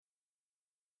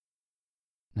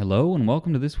Hello and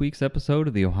welcome to this week's episode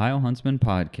of the Ohio Huntsman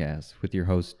Podcast with your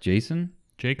host Jason,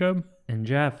 Jacob, and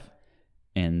Jeff.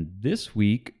 And this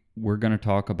week we're going to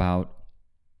talk about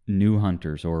new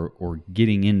hunters or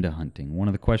getting into hunting. One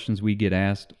of the questions we get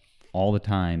asked all the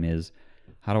time is,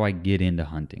 how do I get into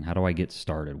hunting? How do I get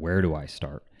started? Where do I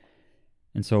start?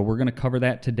 And so we're going to cover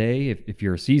that today. If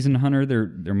you're a seasoned hunter,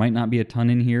 there might not be a ton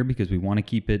in here because we want to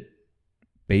keep it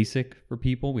basic for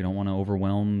people. We don't want to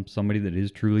overwhelm somebody that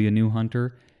is truly a new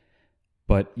hunter.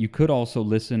 But you could also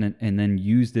listen and then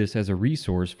use this as a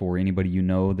resource for anybody you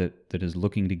know that is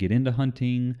looking to get into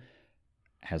hunting,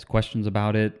 has questions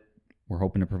about it. We're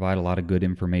hoping to provide a lot of good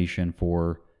information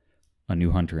for a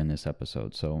new hunter in this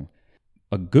episode. So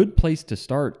a good place to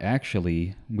start,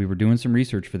 actually, we were doing some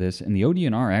research for this, and the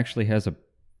ODNR actually has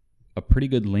a pretty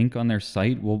good link on their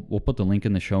site. We'll put the link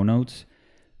in the show notes,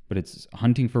 but it's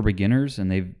Hunting for Beginners, and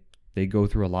they go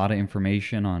through a lot of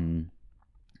information on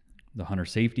the hunter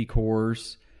safety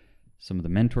course, some of the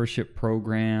mentorship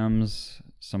programs,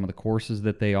 some of the courses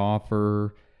that they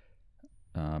offer,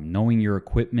 knowing your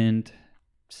equipment,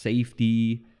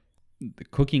 safety, the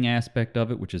cooking aspect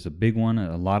of it, which is a big one.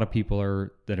 A lot of people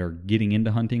that are getting into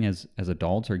hunting as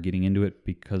adults are getting into it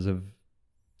because of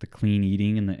the clean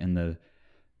eating and the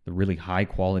really high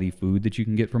quality food that you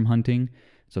can get from hunting.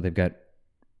 So they've got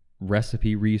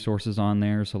recipe resources on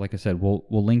there. So like I said, we'll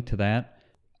link to that.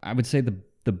 I would say the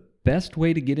best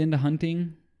way to get into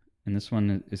hunting, and this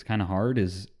one is kind of hard,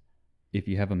 is if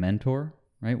you have a mentor,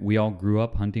 right? We all grew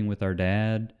up hunting with our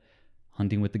dad,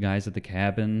 hunting with the guys at the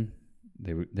cabin.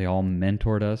 They all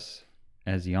mentored us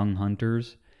as young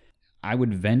hunters. I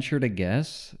would venture to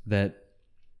guess that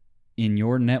in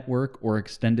your network or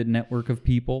extended network of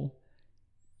people,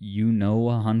 you know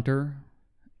a hunter.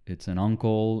 It's an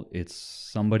uncle, it's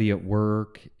somebody at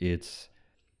work, it's,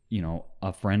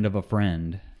 a friend of a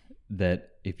friend, that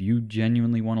if you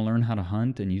genuinely want to learn how to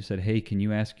hunt and you said, hey, can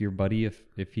you ask your buddy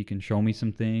if he can show me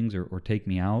some things or take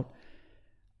me out?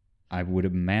 I would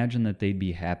imagine that they'd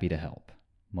be happy to help.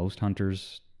 Most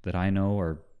hunters that I know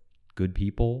are good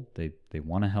people. They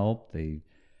want to help. They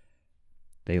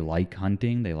like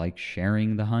hunting. They like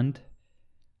sharing the hunt.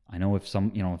 I know if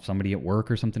somebody at work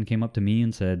or something came up to me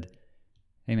and said,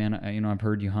 hey man, I've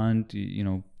heard you hunt,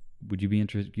 would you be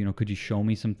interested, could you show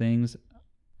me some things?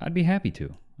 I'd be happy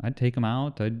to. I'd take them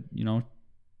out. I'd,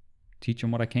 teach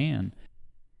them what I can.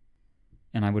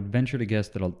 And I would venture to guess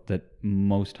that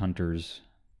most hunters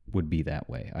would be that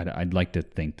way. I'd like to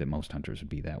think that most hunters would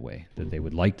be that way, that they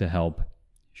would like to help,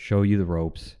 show you the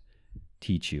ropes,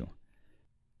 teach you.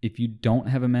 If you don't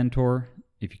have a mentor,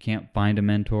 if you can't find a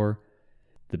mentor,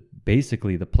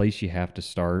 basically the place you have to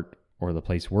start, or the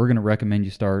place we're going to recommend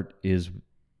you start, is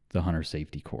the hunter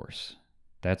safety course.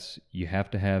 You have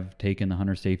to have taken the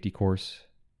hunter safety course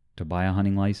to buy a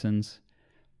hunting license.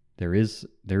 There is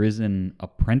an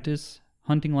apprentice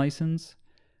hunting license,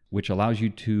 which allows you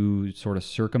to sort of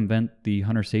circumvent the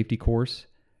hunter safety course,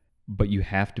 but you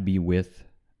have to be with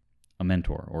a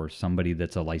mentor or somebody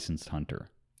that's a licensed hunter.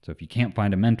 So if you can't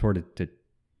find a mentor to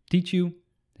teach you,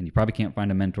 then you probably can't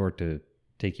find a mentor to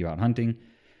take you out hunting.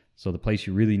 So the place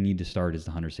you really need to start is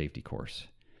the hunter safety course.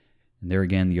 And there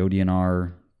again, the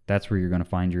ODNR, that's where you're going to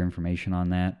find your information on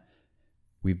that.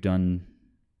 We've done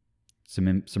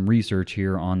some research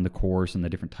here on the course and the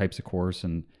different types of course,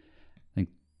 and I think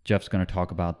Jeff's going to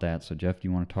talk about that. So Jeff, do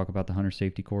you want to talk about the hunter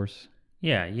safety course?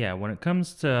 Yeah. When it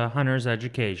comes to hunter's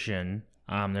education,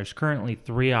 there's currently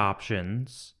 3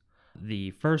 options.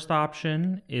 The first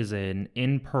option is an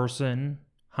in-person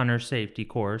hunter safety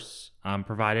course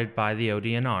provided by the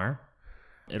ODNR.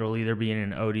 It'll either be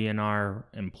an ODNR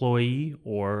employee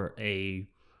or a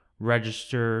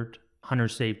registered hunter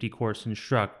safety course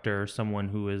instructor, someone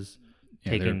who is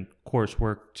taking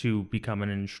coursework to become an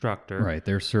instructor. Right,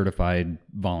 they're certified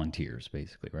volunteers,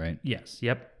 basically, right? Yes,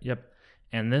 yep.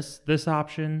 And this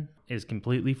option is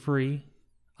completely free.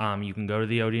 You can go to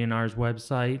the ODNR's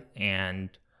website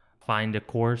and find a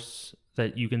course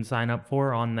that you can sign up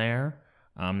for on there.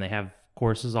 They have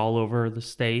courses all over the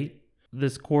state.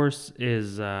 This course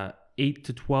is 8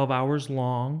 to 12 hours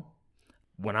long.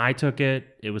 When I took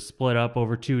it, it was split up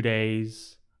over 2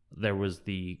 days. There was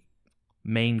the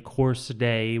main course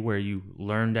day where you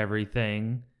learned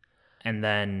everything. And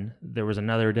then there was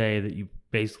another day that you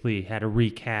basically had a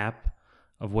recap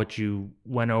of what you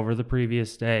went over the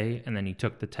previous day, and then you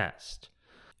took the test.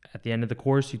 At the end of the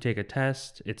course, you take a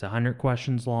test. It's 100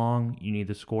 questions long. You need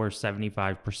to score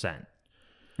 75%.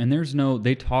 And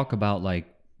they talk about like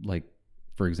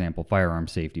for example, firearm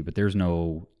safety, but there's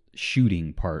no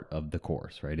shooting part of the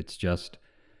course, right? It's just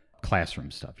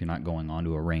classroom stuff. You're not going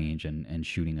onto a range and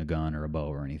shooting a gun or a bow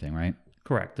or anything, right?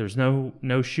 Correct. There's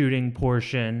no shooting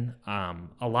portion.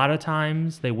 A lot of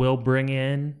times they will bring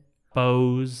in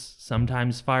bows,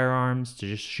 sometimes firearms, to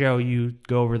just show you,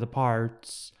 go over the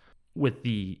parts. With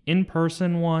the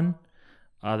in-person one,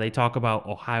 they talk about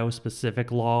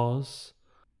Ohio-specific laws,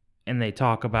 and they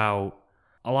talk about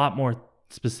a lot more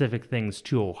specific things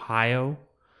to Ohio.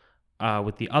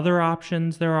 With the other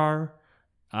options there are,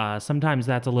 sometimes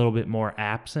that's a little bit more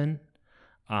absent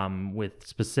with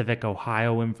specific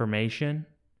Ohio information.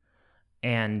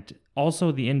 And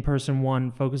also the in-person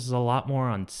one focuses a lot more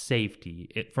on safety,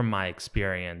 from my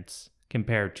experience,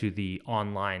 compared to the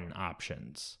online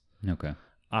options. Okay.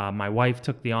 My wife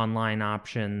took the online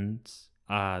options,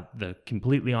 the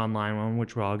completely online one,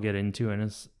 which I'll get into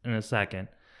in a second.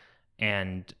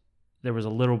 And there was a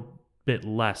little bit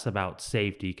less about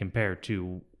safety compared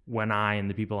to when I and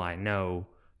the people I know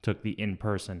took the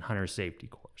in-person hunter safety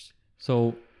course.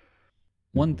 So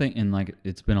one thing, and like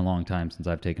it's been a long time since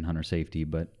I've taken hunter safety,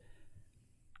 but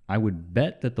I would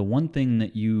bet that the one thing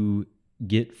that you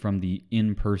get from the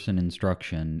in-person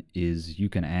instruction is you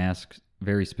can ask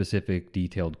very specific,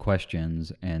 detailed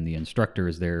questions, and the instructor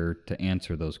is there to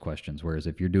answer those questions. Whereas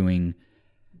if you're doing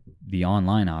the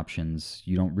online options,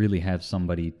 you don't really have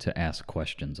somebody to ask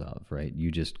questions of, right?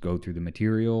 You just go through the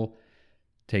material,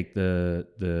 take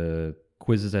the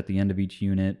quizzes at the end of each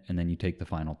unit, and then you take the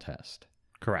final test.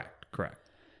 Correct.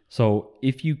 So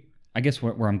I guess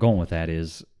where I'm going with that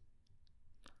is,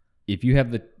 if you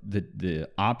have the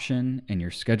option and your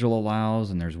schedule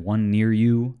allows and there's one near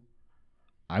you,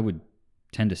 I would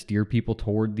tend to steer people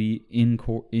toward the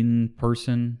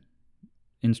in-person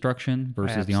instruction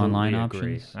versus the online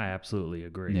options. I absolutely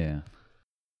agree. Yeah.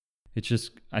 It's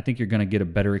just, I think you're going to get a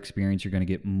better experience. You're going to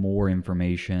get more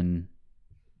information,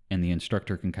 and the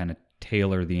instructor can kind of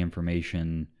tailor the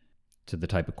information to the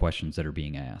type of questions that are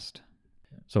being asked.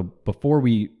 So before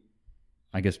we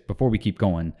keep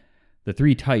going, the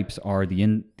three types are the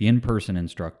in-person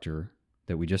instructor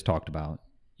that we just talked about.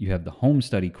 You have the home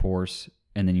study course,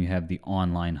 and then you have the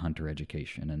online hunter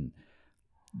education. And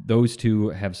those two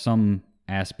have some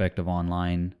aspect of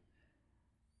online,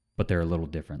 but they're a little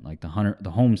different. Like the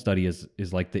home study is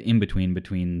like the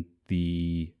between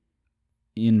the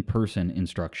in-person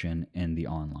instruction and the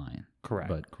online.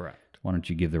 Correct. Why don't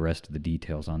you give the rest of the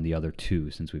details on the other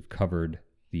two, since we've covered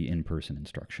the in-person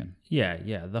instruction?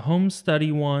 Yeah. The home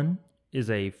study one is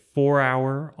a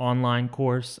 4-hour online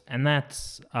course, and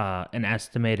that's an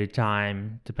estimated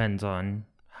time. Depends on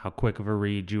how quick of a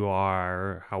read you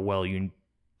are, how well you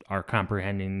are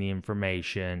comprehending the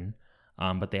information.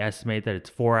 But they estimate that it's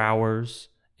 4 hours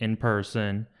in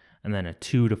person, and then a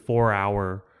 2 to 4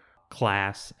 hour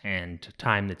class and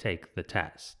time to take the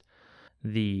test.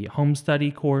 The home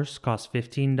study course costs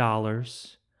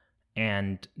 $15,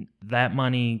 and that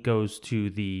money goes to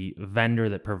the vendor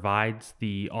that provides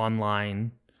the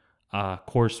online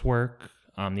coursework.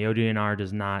 The ODNR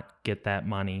does not get that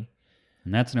money.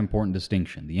 And that's an important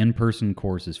distinction. The in-person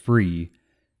course is free.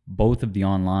 Both of the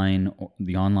online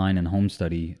and home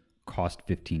study cost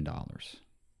 $15.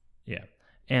 Yeah.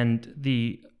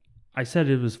 And I said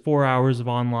it was 4 hours of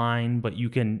online, but you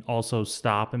can also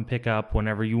stop and pick up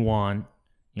whenever you want.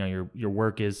 You know, your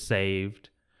work is saved.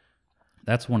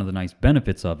 That's one of the nice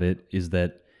benefits of it, is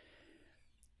that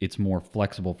it's more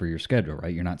flexible for your schedule,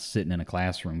 right? You're not sitting in a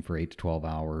classroom for 8 to 12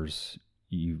 hours.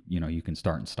 You can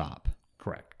start and stop.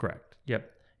 Correct. Yep.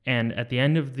 And at the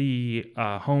end of the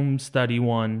home study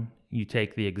one, you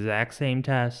take the exact same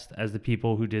test as the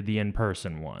people who did the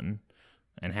in-person one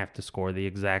and have to score the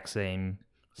exact same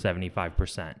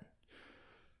 75%.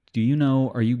 Do you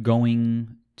know, are you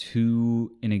going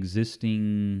to an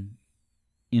existing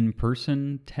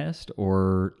in-person test,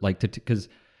 or like because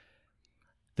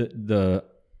I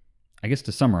guess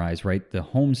to summarize, right, the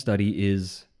home study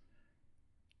is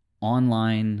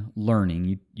online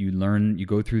learning. You learn, you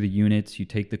go through the units, you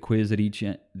take the quiz at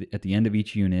the end of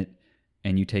each unit,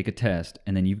 and you take a test,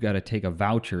 and then you've got to take a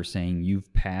voucher saying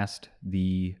you've passed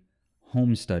the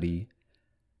home study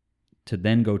to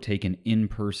then go take an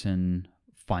in-person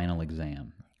final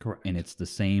exam. Correct. And it's the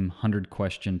same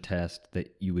 100-question test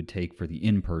that you would take for the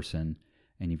in-person,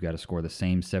 and you've got to score the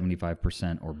same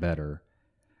 75% or better.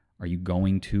 Are you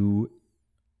going to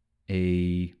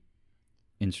a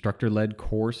instructor-led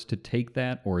course to take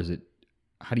that, or is it,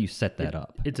 how do you set that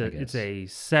up? It's a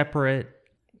separate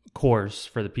course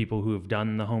for the people who have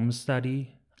done the home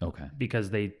study. Okay. Because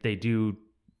they do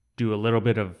a little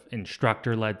bit of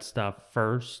instructor-led stuff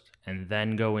first and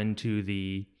then go into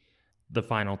the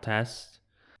final test.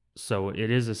 So it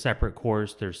is a separate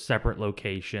course. There's separate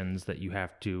locations that you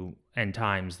have to, and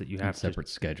times that you have It's to. separate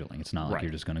scheduling. It's not like Right.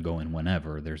 you're just going to go in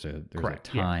whenever. There's a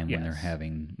Correct. Yeah, time when yes.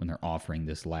 they're offering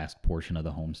this last portion of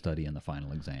the home study and the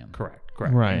final exam. Correct.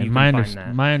 Right. And you And can find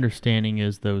that. my understanding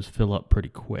is those fill up pretty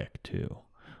quick too.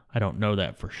 I don't know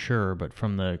that for sure, but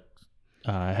from the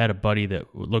I had a buddy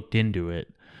that looked into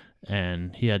it,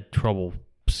 and he had trouble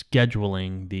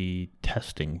scheduling the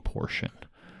testing portion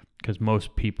because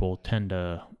most people tend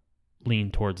to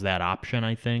lean towards that option.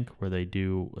 I think where they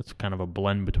do, it's kind of a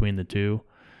blend between the two.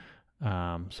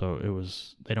 So it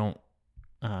was they don't.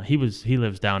 He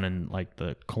lives down in like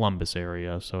the Columbus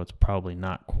area, so it's probably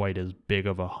not quite as big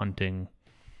of a hunting,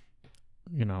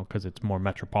 because it's more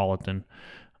metropolitan.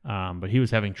 But he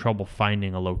was having trouble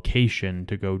finding a location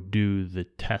to go do the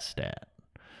test at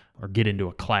or get into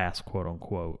a class, quote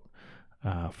unquote,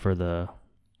 for the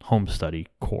home study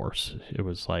course. It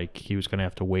was like he was going to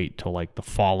have to wait till like the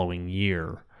following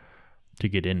year to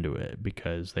get into it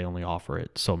because they only offer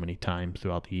it so many times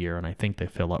throughout the year, and I think they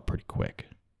fill up pretty quick.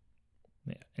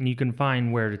 Yeah. And you can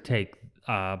find where to take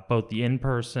both the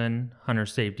in-person hunter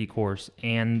safety course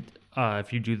and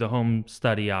if you do the home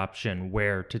study option,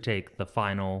 where to take the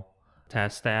final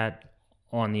test at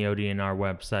on the ODNR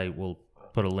website. We'll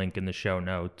put a link in the show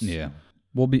notes. Yeah.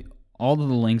 We'll be all of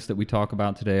the links that we talk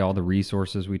about today, all the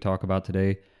resources we talk about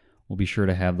today, we'll be sure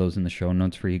to have those in the show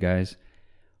notes for you guys.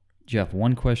 Jeff,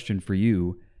 one question for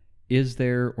you. Is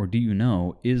there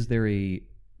a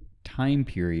time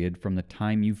period from the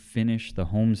time you finish the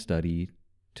home study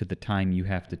to the time you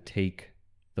have to take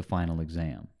the final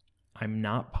exam? I'm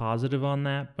not positive on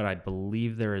that, but I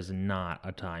believe there is not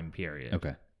a time period.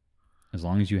 Okay. As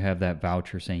long as you have that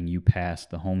voucher saying you passed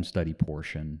the home study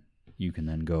portion, you can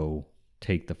then go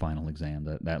take the final exam,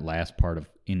 that last part of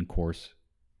in-course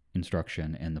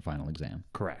instruction and the final exam.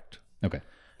 Correct. Okay.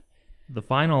 The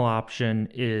final option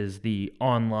is the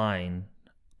online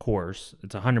course.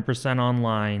 It's 100%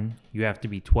 online. You have to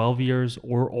be 12 years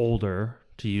or older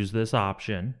to use this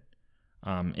option.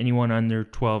 Anyone under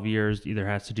 12 years either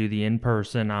has to do the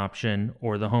in-person option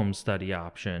or the home study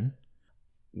option.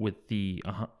 With the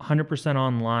 100%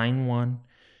 online one,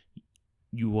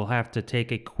 you will have to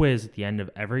take a quiz at the end of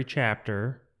every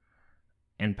chapter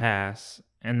and pass,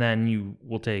 and then you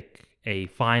will take a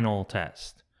final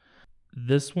test.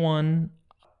 This one,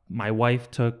 my wife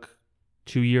took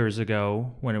 2 years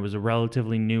ago when it was a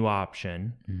relatively new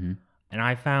option, and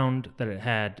I found that it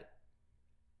had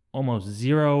almost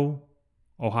zero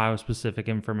Ohio-specific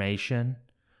information.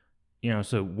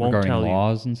 So it won't regarding tell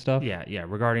laws and stuff? Yeah,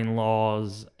 regarding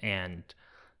laws, and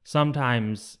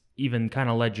sometimes even kind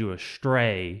of led you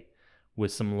astray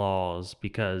with some laws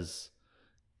because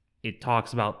it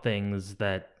talks about things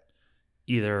that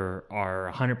either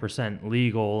are 100%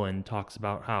 legal and talks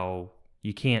about how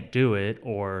you can't do it,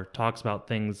 or talks about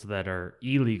things that are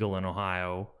illegal in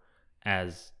Ohio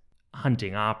as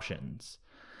hunting options.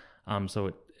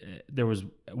 So there was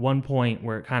one point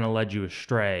where it kind of led you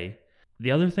astray.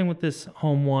 The other thing with this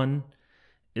home one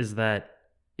is that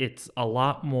it's a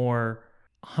lot more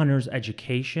hunter's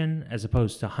education as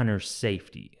opposed to hunter's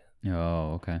safety.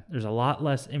 Oh, okay. There's a lot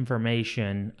less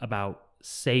information about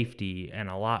safety and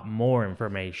a lot more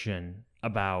information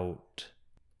about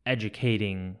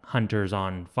educating hunters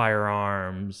on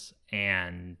firearms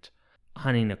and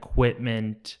hunting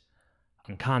equipment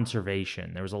and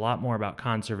conservation. There was a lot more about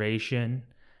conservation,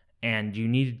 and you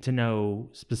needed to know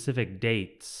specific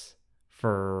dates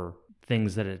for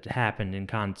things that had happened in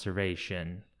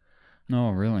conservation. Oh,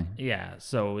 really? Yeah,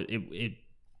 so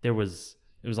it was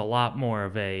a lot more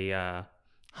of a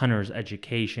hunter's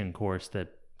education course that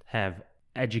have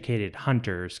educated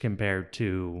hunters compared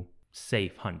to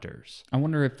safe hunters. I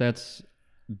wonder if that's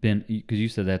been, because you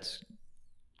said that's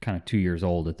kind of 2 years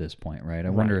old at this point, right? I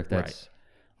wonder if that's,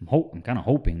 I'm kind of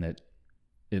hoping that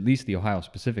at least the Ohio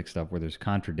specific stuff where there's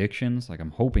contradictions, like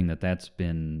I'm hoping that that's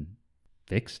been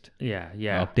fixed,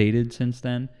 updated since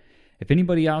then. If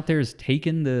anybody out there has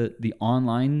taken the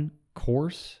online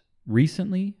course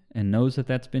recently and knows that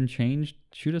that's been changed,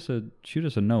 shoot us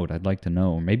a note. I'd like to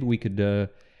know. Maybe we could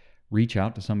reach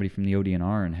out to somebody from the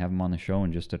ODNR and have them on the show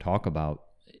and just to talk about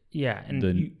and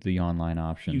the online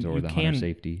options or the hunter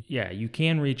safety. Yeah, you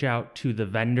can reach out to the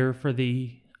vendor for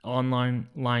the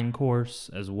online course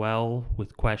as well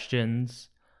with questions.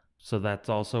 So that's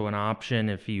also an option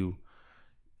if you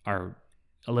are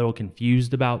a little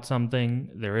confused about something.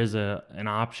 There is an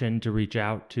option to reach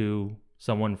out to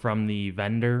someone from the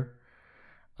vendor.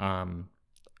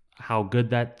 How good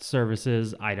that service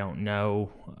is, I don't know.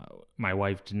 My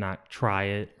wife did not try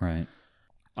it. Right.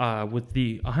 With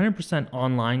the 100%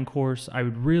 online course, I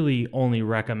would really only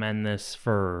recommend this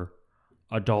for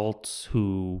adults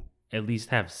who at least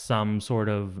have some sort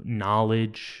of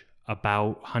knowledge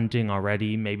about hunting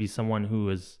already. Maybe someone who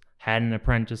has had an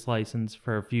apprentice license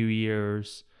for a few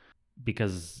years,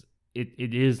 because it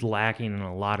is lacking in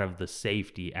a lot of the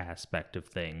safety aspect of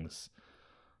things.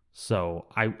 So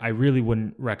I really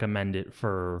wouldn't recommend it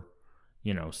for,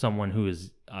 someone who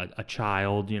is a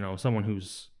child, someone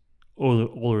who's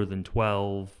older than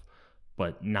 12,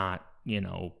 but not,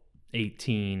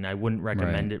 18. I wouldn't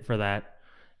recommend it for that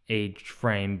age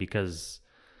frame, because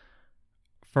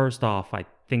first off, I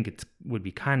think it would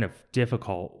be kind of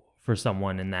difficult for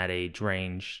someone in that age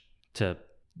range to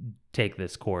take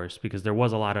this course, because there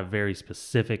was a lot of very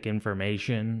specific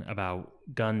information about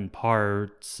gun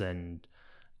parts and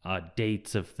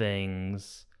dates of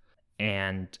things,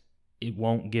 and it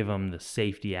won't give them the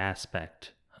safety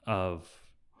aspect of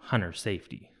hunter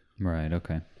safety. Right,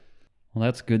 okay. Well,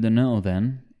 that's good to know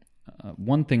then.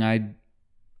 One thing I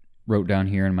wrote down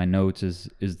here in my notes is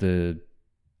the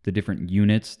different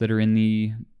units that are in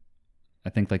the, I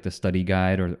think, like the study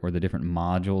guide or the different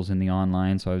modules in the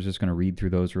online. So I was just going to read through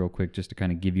those real quick just to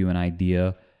kind of give you an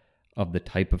idea of the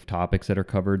type of topics that are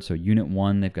covered. So Unit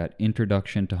 1, they've got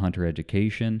Introduction to Hunter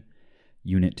Education.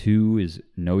 Unit 2 is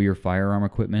Know Your Firearm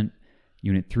Equipment.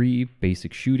 Unit 3,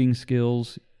 Basic Shooting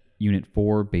Skills. Unit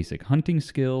 4, Basic Hunting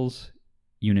Skills.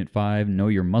 Unit 5, Know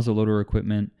Your Muzzleloader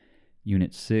Equipment.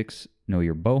 Unit 6, Know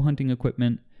Your Bow Hunting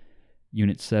Equipment.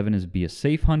 Unit 7 is Be a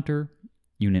Safe Hunter.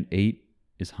 Unit 8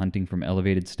 is Hunting from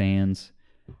Elevated Stands.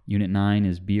 Unit 9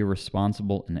 is Be a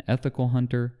Responsible and Ethical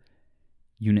Hunter.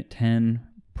 Unit 10,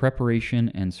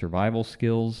 Preparation and Survival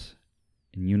Skills.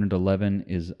 And Unit 11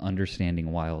 is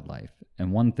Understanding Wildlife.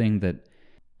 And one thing that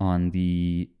on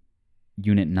the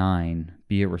Unit 9,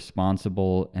 Be a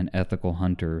Responsible and Ethical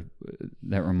Hunter,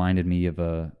 that reminded me of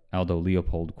a Aldo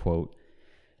Leopold quote.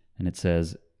 And it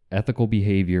says, ethical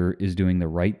behavior is doing the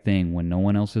right thing when no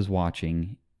one else is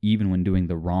watching, even when doing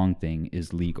the wrong thing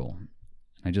is legal.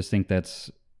 I just think that's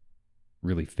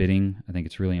really fitting. I think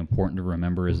it's really important to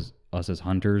remember as us as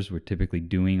hunters, we're typically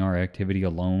doing our activity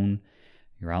alone.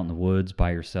 You're out in the woods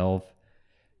by yourself.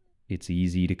 It's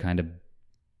easy to kind of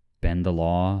bend the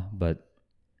law, but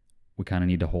we kind of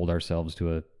need to hold ourselves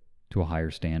to a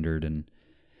higher standard and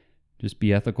just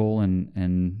be ethical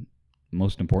and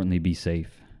most importantly, be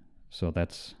safe. So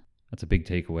that's a big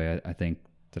takeaway, I think,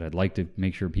 that I'd like to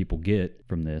make sure people get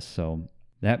from this. So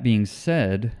that being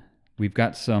said, we've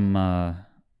got some,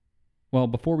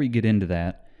 before we get into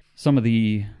that, some of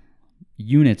the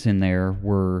units in there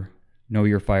were Know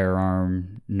Your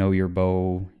Firearm, Know Your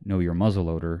Bow, Know Your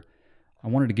Muzzleloader. I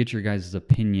wanted to get your guys'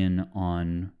 opinion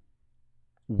on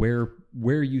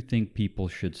where you think people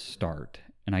should start.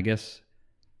 And I guess,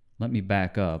 let me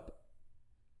back up.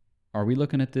 Are we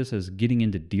looking at this as getting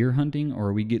into deer hunting, or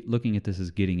are we looking at this as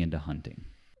getting into hunting?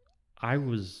 I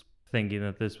was thinking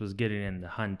that this was getting into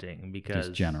hunting because...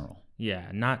 Just general.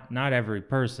 Yeah, not every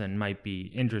person might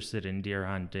be interested in deer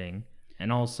hunting.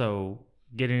 And also,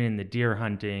 getting into deer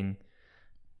hunting,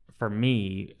 for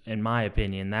me, in my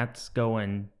opinion, that's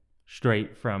going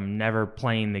straight from never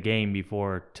playing the game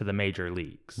before to the major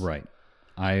leagues. Right.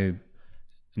 I'm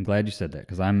glad you said that,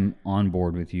 because I'm on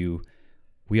board with you.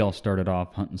 We all started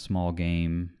off hunting small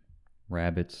game,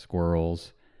 rabbits,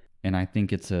 squirrels, and I think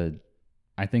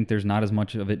there's not as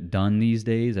much of it done these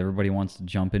days. Everybody wants to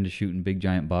jump into shooting big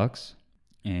giant bucks,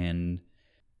 and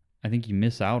I think you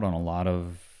miss out on a lot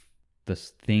of the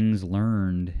things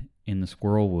learned in the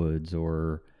squirrel woods,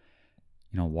 or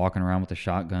walking around with a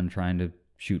shotgun trying to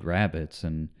shoot rabbits.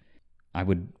 And I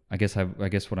guess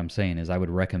what I'm saying is I would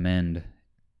recommend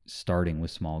starting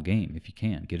with small game if you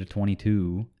can. Get a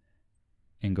 22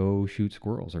 and go shoot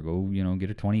squirrels, or go,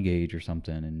 get a 20 gauge or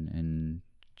something and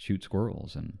shoot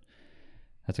squirrels. And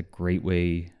that's a great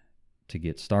way to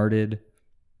get started.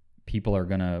 People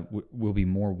will be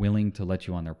more willing to let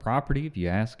you on their property if you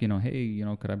ask, hey,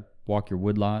 could I walk your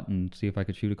woodlot and see if I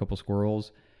could shoot a couple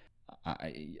squirrels?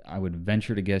 I would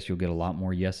venture to guess you'll get a lot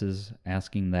more yeses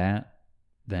asking that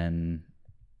than,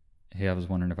 hey, I was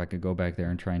wondering if I could go back there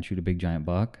and try and shoot a big giant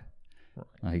buck.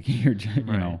 Like,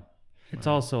 Right. It's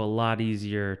also a lot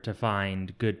easier to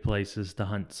find good places to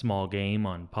hunt small game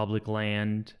on public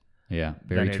land Yeah,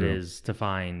 very than true. it is to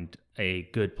find a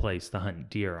good place to hunt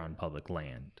deer on public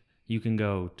land. You can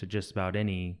go to just about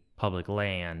any public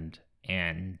land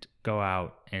and go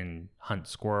out and hunt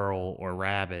squirrel or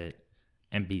rabbit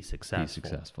and be successful. Be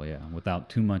successful, yeah. Without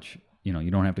too much, you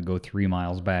don't have to go 3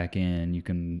 miles back in. You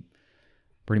can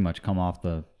pretty much come off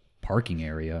the parking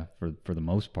area for the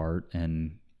most part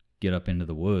and get up into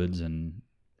the woods and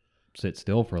sit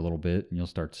still for a little bit and you'll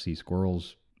start to see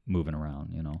squirrels moving around,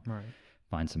 Right.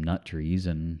 Find some nut trees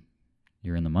and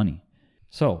you're in the money.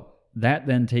 So that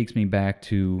then takes me back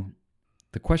to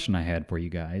the question I had for you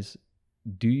guys.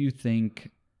 Do you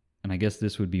think, and I guess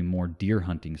this would be more deer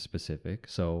hunting specific.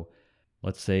 So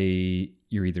let's say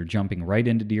you're either jumping right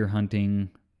into deer hunting.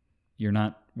 We're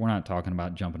not talking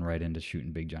about jumping right into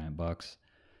shooting big giant bucks.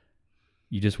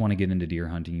 You just want to get into deer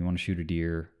hunting. You want to shoot a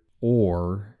deer,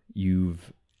 or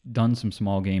you've done some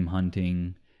small game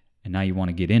hunting and now you want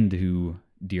to get into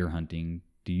deer hunting.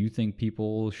 Do you think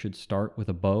people should start with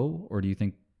a bow, or do you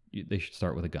think they should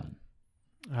start with a gun?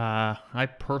 I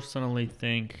personally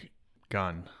think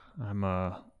gun. I'm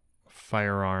a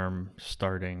firearm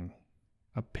starting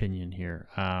opinion here.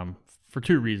 For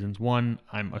two reasons. One,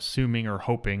 I'm assuming or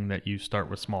hoping that you start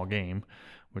with small game,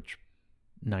 which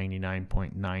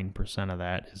 99.9% of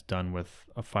that is done with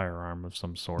a firearm of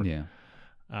some sort. Yeah.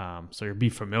 So you'll be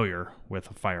familiar with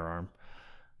a firearm.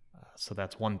 So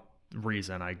that's one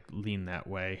reason I lean that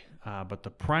way. But the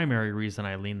primary reason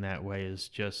I lean that way is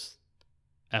just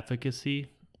efficacy.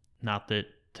 Not that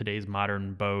today's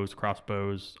modern bows,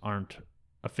 crossbows, aren't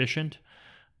efficient,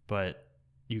 but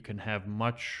you can have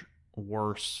much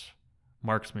worse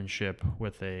marksmanship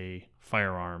with a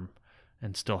firearm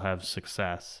and still have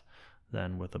success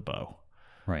than with a bow.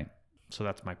 Right. So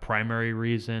that's my primary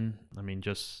reason. I mean,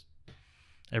 just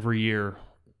every year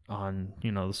on,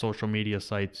 the social media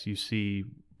sites, you see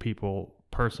people,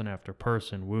 person after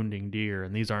person, wounding deer,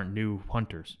 and these aren't new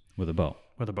hunters. With a bow.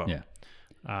 With a bow. Yeah.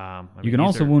 You can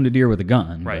also wound a deer with a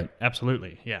gun. Right. But...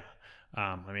 Absolutely. Yeah.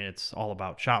 It's all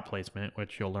about shot placement,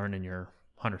 which you'll learn in your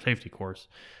hunter safety course,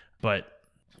 but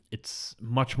it's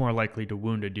much more likely to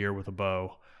wound a deer with a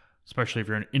bow, especially if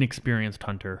you're an inexperienced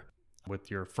hunter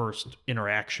with your first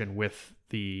interaction with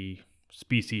the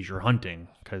species you're hunting,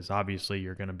 because obviously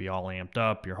you're going to be all amped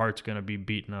up. Your heart's going to be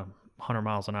beating 100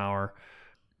 miles an hour.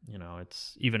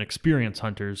 It's even experienced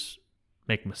hunters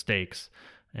make mistakes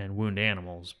and wound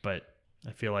animals, but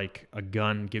I feel like a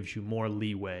gun gives you more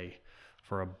leeway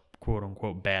for a quote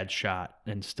unquote bad shot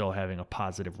and still having a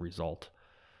positive result.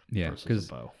 Yeah, because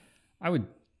a bow.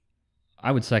 I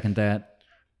would second that.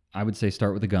 I would say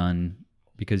start with a gun,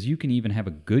 because you can even have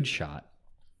a good shot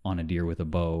on a deer with a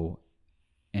bow,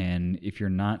 and if you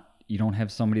don't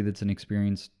have somebody that's an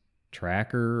experienced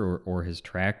tracker or has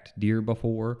tracked deer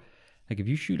before, like if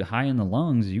you shoot high in the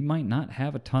lungs, you might not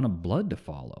have a ton of blood to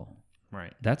follow.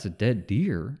 Right. That's a dead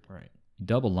deer. Right. You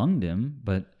double lunged him,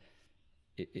 but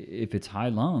if it's high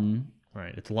lung,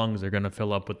 right, its lungs are going to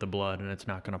fill up with the blood and it's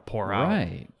not going to pour out.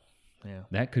 Right. Yeah.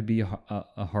 That could be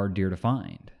a hard deer to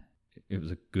find. It was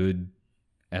a good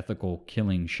ethical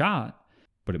killing shot,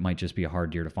 but it might just be a hard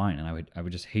deer to find. And I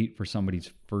would just hate for somebody's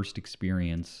first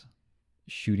experience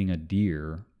shooting a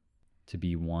deer to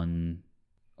be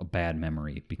a bad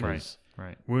memory, because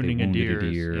right. Wounding a wounded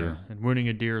deer. And wounding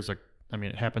a deer is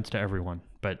it happens to everyone,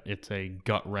 but it's a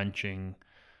gut-wrenching,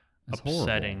 That's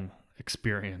upsetting horrible.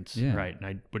 experience. Yeah. Right. And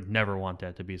I would never want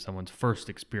that to be someone's first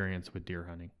experience with deer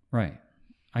hunting. Right.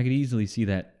 I could easily see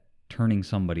that turning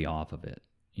somebody off of it.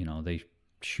 They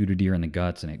shoot a deer in the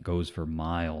guts and it goes for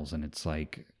miles, and it's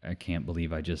like, I can't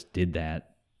believe I just did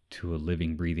that to a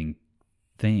living, breathing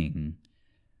thing.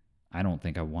 I don't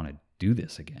think I want to do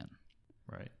this again.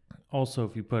 Right. Also,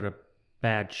 if you put a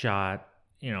bad shot,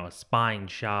 a spine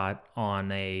shot on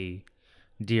a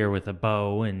deer with a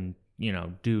bow and,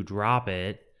 do drop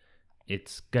it,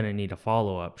 it's going to need a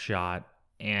follow-up shot.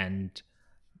 And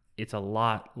it's a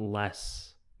lot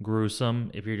less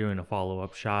gruesome if you're doing a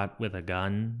follow-up shot with a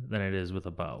gun than it is with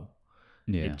a bow.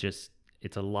 Yeah.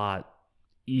 It's a lot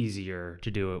easier to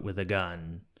do it with a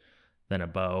gun than a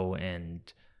bow, and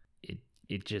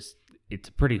it's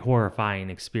a pretty horrifying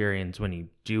experience when you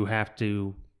do have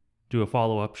to do a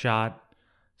follow-up shot,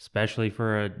 especially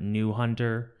for a new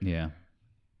hunter. Yeah.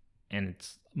 And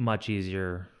it's much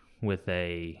easier with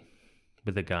a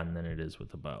gun than it is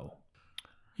with a bow.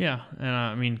 Yeah,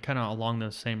 and kind of along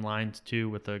those same lines too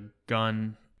with a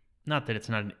gun. Not that it's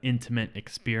not an intimate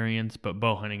experience, but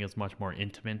bow hunting is much more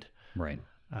intimate. Right.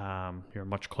 You're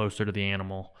much closer to the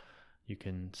animal. You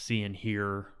can see and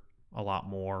hear a lot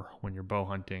more when you're bow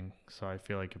hunting. So I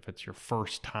feel like if it's your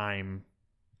first time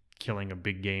killing a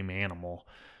big game animal,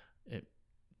 it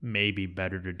may be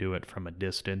better to do it from a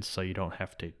distance so you don't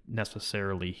have to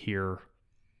necessarily hear,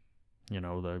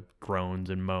 the groans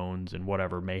and moans and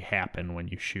whatever may happen when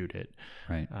you shoot it.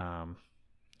 Right.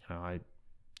 I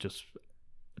just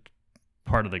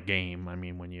part of the game. I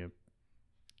mean, when you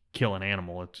kill an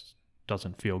animal, it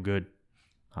doesn't feel good,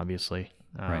 obviously.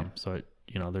 Right. So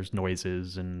there's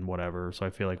noises and whatever. So I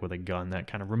feel like with a gun, that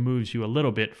kind of removes you a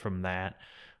little bit from that.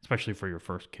 especially for your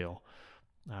first kill.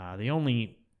 The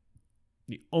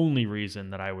only reason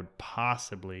that I would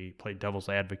possibly play devil's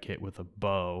advocate with a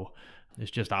bow is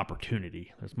just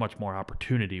opportunity. There's much more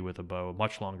opportunity with a bow, a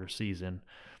much longer season.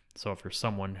 So if you're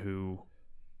someone who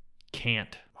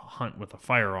can't hunt with a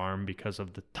firearm because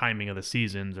of the timing of the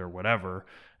seasons or whatever,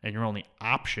 and your only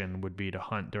option would be to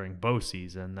hunt during bow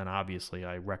season, then obviously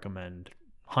I recommend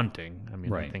hunting. I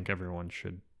mean, Right. I think everyone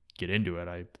should get into it.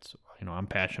 I'm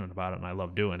passionate about it and I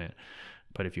love doing it.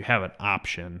 But if you have an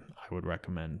option, I would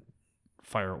recommend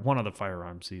one of the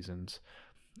firearm seasons.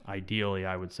 Ideally,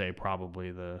 I would say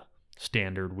probably the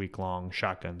standard week-long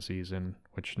shotgun season,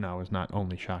 which now is not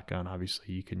only shotgun.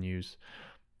 Obviously, you can use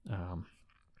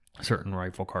certain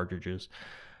rifle cartridges,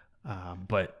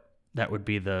 but that would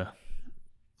be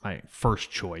my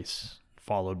first choice,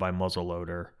 followed by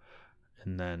muzzleloader,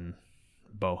 and then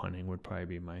bow hunting would probably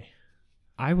be my...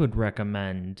 I would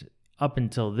recommend, up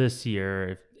until this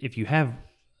year, if you have,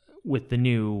 with the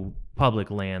new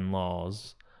public land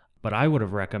laws, but I would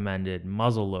have recommended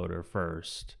muzzleloader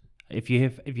first. If you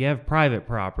have private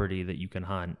property that you can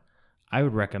hunt, I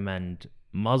would recommend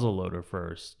muzzleloader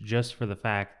first, just for the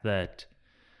fact that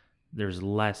there's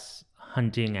less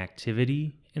hunting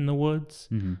activity in the woods,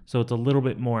 so it's a little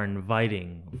bit more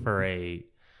inviting for a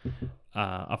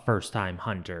first-time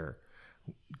hunter.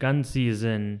 Gun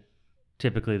season,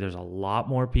 typically there's a lot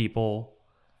more people,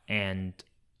 and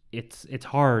it's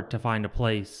hard to find a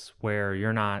place where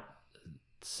you're not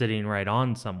sitting right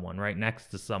on someone, right next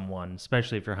to someone,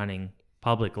 especially if you're hunting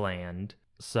public land.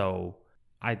 So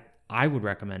I would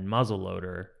recommend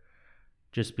muzzleloader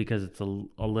just because it's a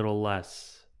little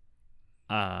less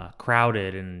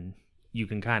crowded, and you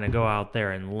can kind of go out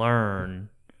there and learn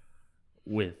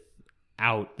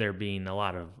without there being a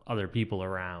lot of other people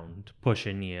around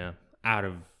pushing you out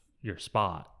of your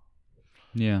spot.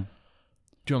 Yeah.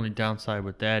 The only downside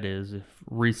with that is if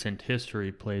recent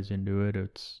history plays into it,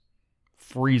 it's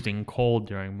freezing cold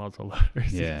during muzzleloader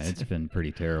season. Yeah, it's been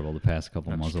pretty terrible the past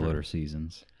couple That's muzzleloader true.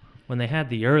 seasons. When they had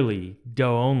the early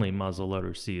doe-only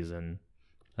muzzleloader season,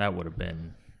 that would have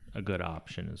been a good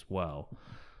option as well.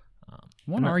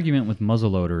 One argument with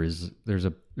muzzleloader is there's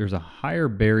a higher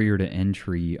barrier to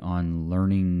entry on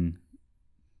learning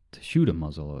to shoot a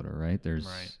muzzleloader, right?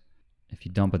 Right. If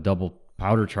you dump a double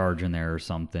powder charge in there or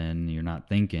something, you're not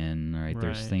thinking, right?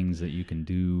 There's Right. things that you can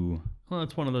do. Well,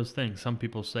 it's one of those things. Some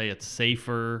people say it's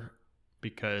safer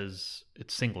because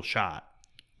it's single shot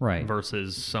Right.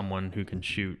 versus someone who can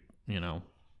shoot,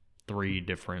 3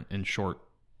 different in short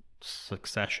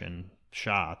succession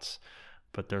shots.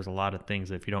 But there's a lot of things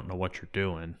that if you don't know what you're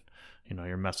doing,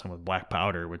 you're messing with black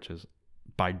powder, which is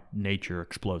by nature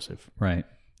explosive. Right.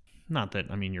 Not that,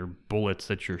 your bullets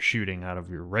that you're shooting out of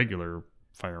your regular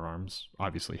firearms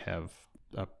obviously have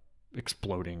a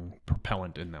exploding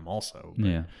propellant in them also. But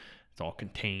Yeah. it's all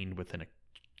contained within a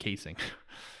casing.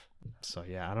 So,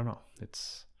 yeah, I don't know.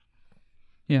 It's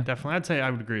definitely, I'd say I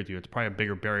would agree with you. It's probably a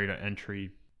bigger barrier to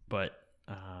entry, but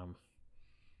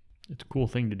it's a cool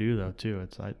thing to do, though, too.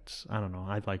 It's I don't know.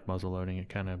 I like muzzleloading. It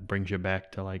kind of brings you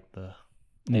back to, like, the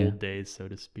old days, so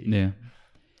to speak. Yeah.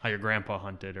 How your grandpa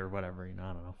hunted or whatever, I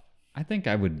don't know. I think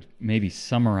I would maybe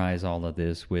summarize all of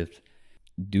this with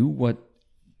do what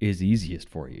is easiest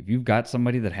for you. If you've got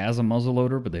somebody that has a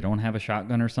muzzleloader but they don't have a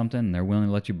shotgun or something and they're willing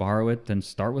to let you borrow it, then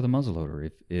start with a muzzleloader.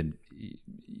 If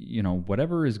it,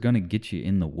 whatever is going to get you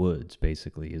in the woods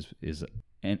basically is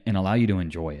and allow you to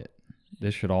enjoy it.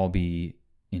 This should all be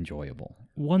enjoyable.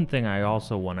 One thing I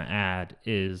also want to add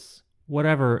is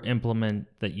whatever implement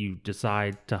that you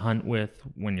decide to hunt with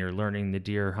when you're learning the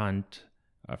deer hunt,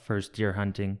 first deer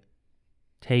hunting,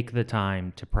 take the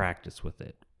time to practice with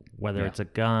it. Whether it's a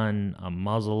gun, a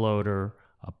muzzleloader,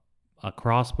 a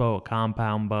crossbow, a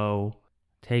compound bow,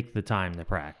 take the time to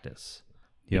practice.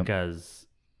 Yep. Because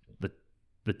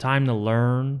the time to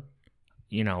learn,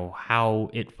 how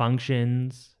it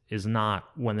functions is not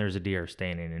when there's a deer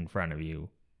standing in front of you.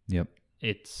 Yep.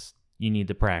 You need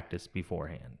to practice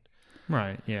beforehand.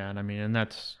 Right, yeah, and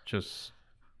that's just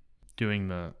doing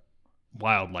the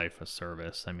wildlife a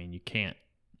service. You can't,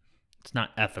 it's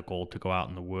not ethical to go out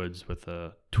in the woods with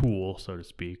a tool, so to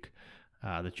speak,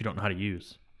 that you don't know how to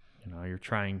use. You're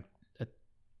trying,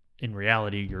 in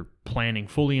reality, you're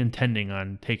fully intending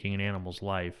on taking an animal's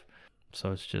life.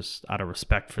 So it's just out of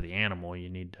respect for the animal, you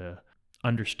need to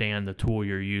understand the tool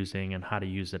you're using and how to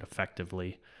use it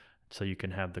effectively so you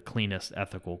can have the cleanest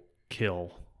ethical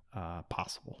kill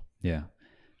possible. Yeah.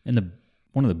 And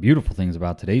one of the beautiful things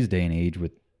about today's day and age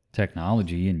with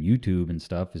technology and YouTube and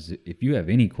stuff is if you have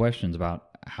any questions about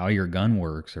how your gun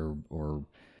works or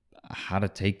how to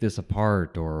take this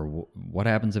apart or what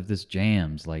happens if this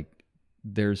jams, like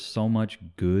there's so much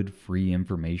good free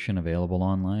information available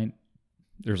online.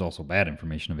 There's also bad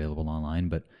information available online,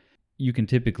 but you can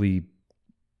typically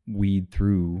weed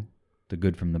through the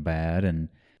good from the bad, and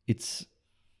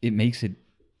it makes it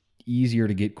easier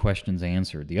to get questions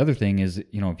answered. The other thing is,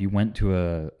 if you went to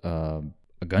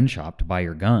a gun shop to buy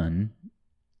your gun,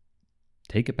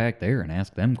 take it back there and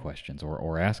ask them questions,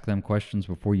 or ask them questions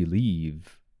before you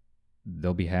leave.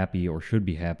 They'll be happy, or should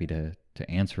be happy, to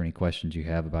answer any questions you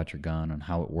have about your gun and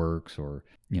how it works, or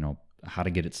how to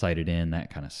get it sighted in,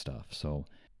 that kind of stuff. So,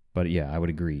 but yeah, I would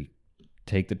agree.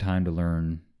 Take the time to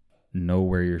learn, know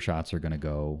where your shots are going to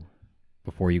go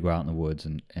before you go out in the woods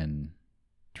and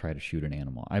try to shoot an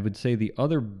animal. I would say the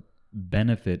other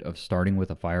benefit of starting with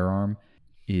a firearm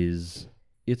is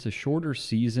it's a shorter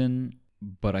season,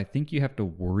 but I think you have to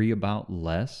worry about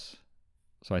less.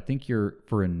 So I think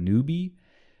for a newbie,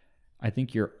 I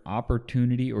think your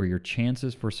opportunity or your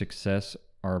chances for success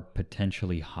are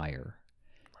potentially higher,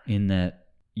 in that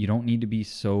you don't need to be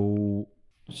so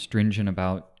stringent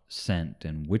about scent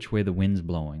and which way the wind's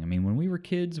blowing. I mean, when we were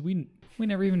kids, we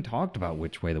never even talked about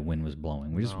which way the wind was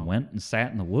blowing. We just went and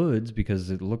sat in the woods because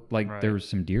it looked like there was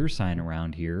some deer sign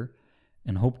around here,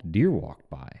 and hoped a deer walked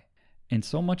by. And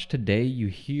so much today, you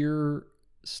hear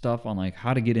stuff on like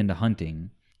how to get into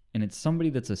hunting, and it's somebody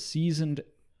that's a seasoned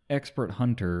expert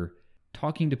hunter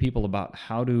talking to people about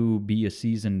how to be a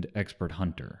seasoned expert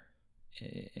hunter.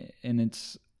 And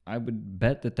I would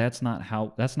bet that's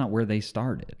not where they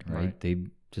started, right? They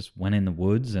just went in the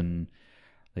woods and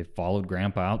they followed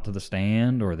grandpa out to the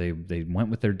stand, or they went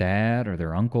with their dad or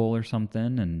their uncle or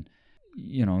something. And,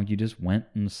 you just went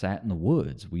and sat in the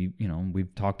woods.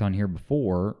 We've talked on here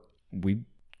before. We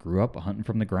grew up hunting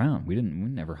from the ground. We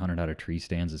never hunted out of tree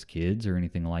stands as kids or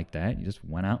anything like that. You just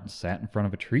went out and sat in front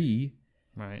of a tree.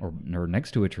 Right. Or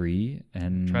next to a tree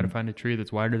and try to find a tree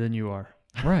that's wider than you are.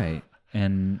 Right.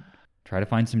 And try to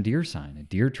find some deer sign, a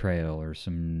deer trail, or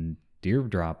some deer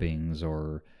droppings,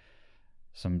 or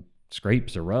some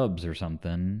scrapes or rubs or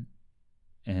something.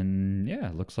 And yeah,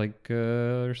 it looks like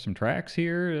there's some tracks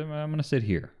here. I'm going to sit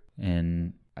here.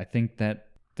 And I think that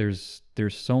there's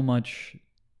so much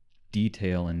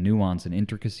detail and nuance and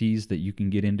intricacies that you can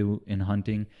get into in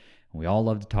hunting. We all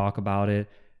love to talk about it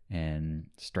and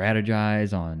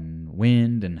strategize on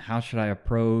wind and how should I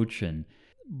approach,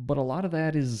 but a lot of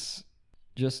that is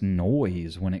just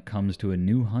noise when it comes to a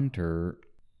new hunter.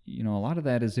 A lot of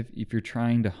that is if you're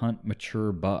trying to hunt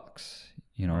mature bucks,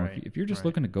 if you're just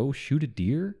looking to go shoot a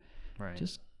deer,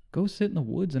 just go sit in the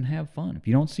woods and have fun. If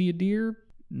you don't see a deer,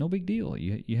 no big deal.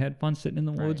 You had fun sitting in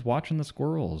the woods watching the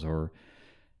squirrels, or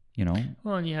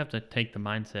Well, and you have to take the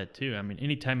mindset too. I mean,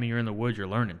 anytime you're in the woods, you're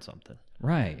learning something.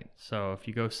 Right. So if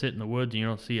you go sit in the woods and you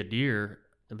don't see a deer,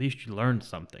 at least you learned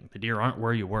something. The deer aren't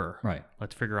where you were. Right.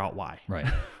 Let's figure out why. Right.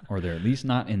 Or they're at least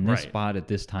not in this spot at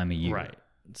this time of year. Right.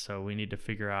 So we need to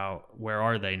figure out, where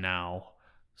are they now?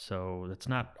 So it's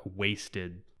not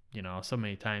wasted. So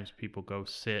many times people go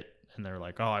sit and they're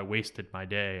like, oh, I wasted my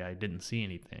day. I didn't see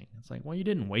anything. It's like, well, you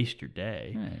didn't waste your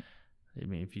day. Right. I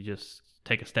mean, if you just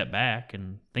take a step back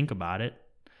and think about it,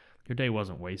 your day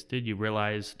wasn't wasted. You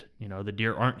realized, the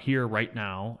deer aren't here right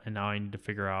now, and now I need to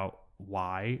figure out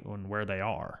why and where they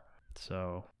are.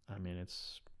 So, I mean,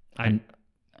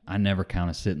 I never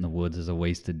count a sit in the woods as a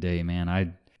wasted day,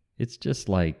 man. It's just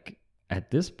like,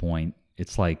 at this point,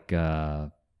 it's like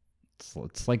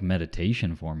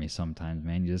meditation for me sometimes,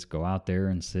 man. You just go out there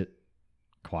and sit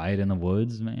quiet in the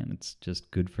woods, man. It's just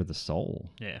good for the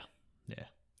soul. Yeah.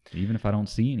 Even if I don't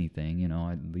see anything,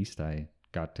 at least I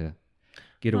got to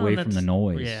get away from the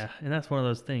noise. Yeah, and that's one of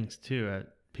those things too.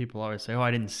 People always say, oh,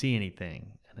 I didn't see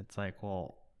anything. And it's like,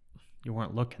 well, you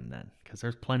weren't looking then, because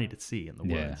there's plenty to see in the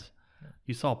woods.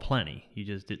 You saw plenty. You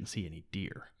just didn't see any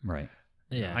deer. Right.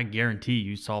 Yeah. I guarantee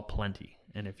you saw plenty.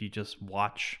 And if you just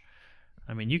watch,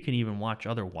 I mean, you can even watch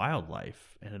other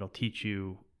wildlife, and it'll teach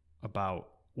you about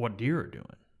what deer are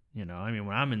doing. I mean,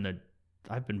 when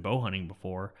I've been bow hunting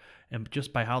before, and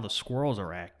just by how the squirrels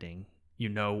are acting,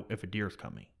 if a deer's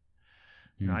coming.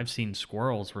 I've seen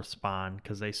squirrels respond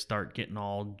because they start getting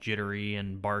all jittery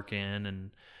and barking, and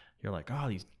you're like, oh,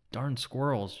 these darn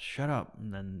squirrels, shut up.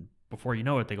 And then before you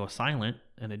know it, they go silent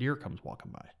and a deer comes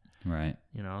walking by. Right.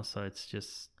 So it's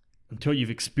just, until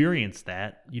you've experienced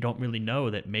that, you don't really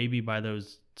know that maybe by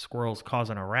those squirrels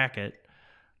causing a racket,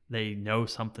 they know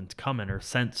something's coming or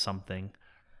sense something.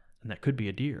 And that could be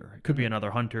a deer. It could be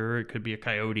another hunter. It could be a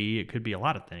coyote. It could be a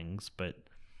lot of things, but...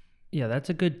 Yeah, that's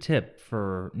a good tip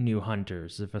for new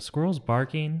hunters. If a squirrel's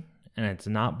barking and it's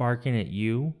not barking at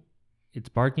you, it's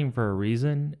barking for a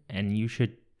reason, and you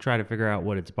should try to figure out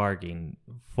what it's barking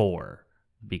for,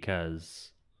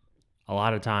 because a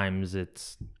lot of times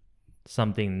it's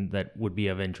something that would be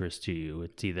of interest to you.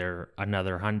 It's either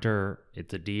another hunter,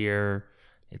 it's a deer,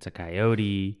 it's a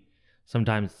coyote,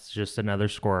 sometimes it's just another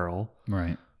squirrel.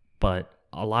 Right. But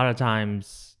a lot of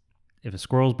times, if a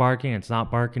squirrel's barking, it's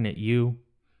not barking at you,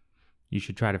 you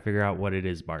should try to figure out what it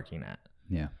is barking at.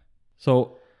 Yeah.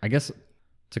 So I guess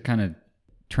to kind of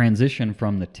transition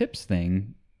from the tips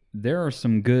thing, there are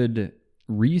some good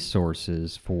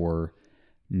resources for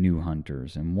new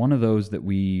hunters. And one of those that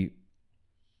we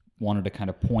wanted to kind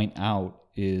of point out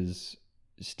is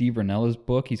Steve Rinella's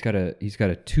book. He's got a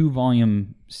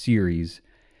 2-volume series.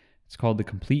 It's called The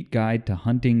Complete Guide to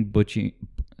Hunting, Butchering.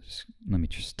 Let me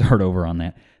just start over on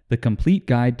that. The Complete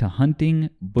Guide to Hunting,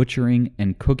 Butchering,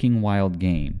 and Cooking Wild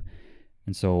Game.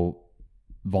 And so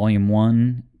Volume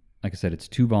 1, like I said, it's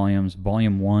 2 volumes.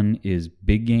 Volume 1 is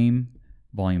big game.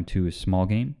 Volume 2 is small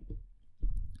game.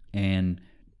 And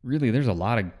really, there's a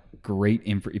lot of great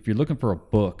info. If you're looking for a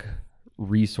book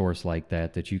resource like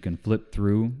that you can flip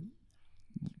through,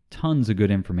 tons of good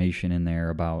information in there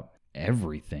about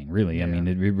everything, really. Yeah. I mean,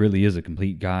 it really is a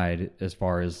complete guide as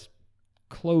far as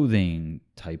clothing,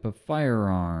 type of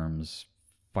firearms,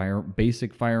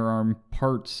 basic firearm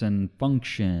parts and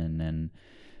function,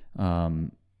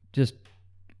 and just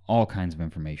all kinds of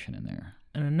information in there.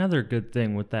 And another good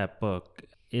thing with that book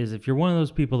is if you're one of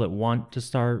those people that want to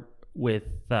start with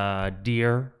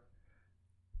deer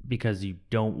because you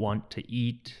don't want to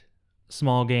eat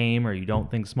small game or you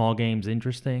don't think small game's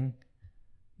interesting,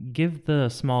 give the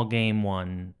small game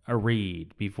one a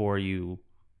read before you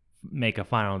make a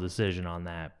final decision on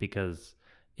that, because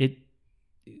they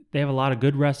have a lot of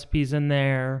good recipes in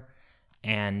there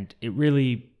and it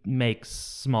really makes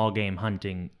small game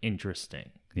hunting interesting.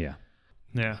 Yeah.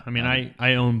 Yeah, I mean,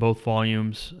 I own both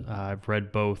volumes. I've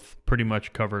read both pretty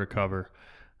much cover to cover.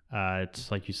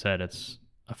 It's like you said, it's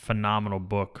a phenomenal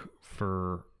book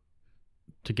to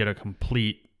get a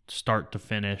complete start to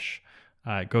finish.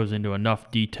 It goes into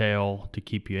enough detail to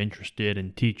keep you interested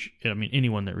and teach. I mean,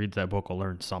 anyone that reads that book will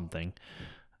learn something.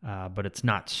 But it's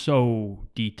not so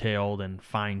detailed and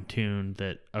fine-tuned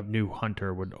that a new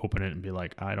hunter would open it and be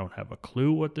like, I don't have a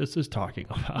clue what this is talking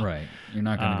about. Right. You're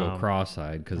not going to go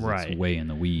cross-eyed because right. it's way in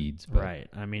the weeds. But. Right.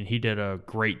 I mean, he did a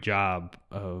great job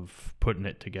of putting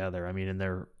it together. I mean, in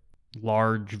their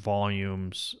large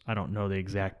volumes, I don't know the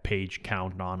exact page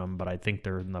count on them, but I think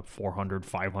they're in the 400,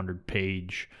 500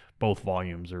 page. Both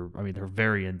volumes are, I mean, they're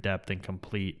very in-depth and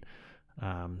complete.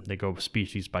 They go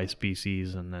species by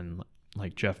species, and then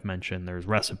like Jeff mentioned, there's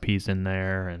recipes in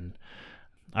there, and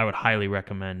I would highly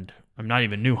recommend, I'm not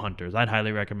even new hunters, I'd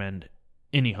highly recommend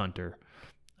any hunter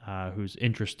who's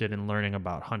interested in learning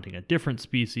about hunting a different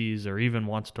species or even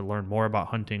wants to learn more about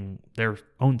hunting their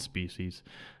own species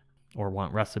or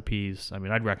want recipes. I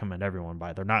mean, I'd recommend everyone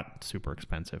buy. They're not super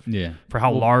expensive. Yeah. For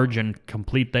how large and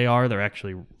complete they are, they're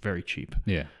actually very cheap.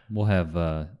 Yeah. We'll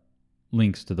have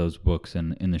links to those books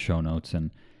in the show notes,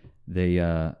 and they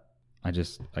I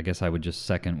guess I would just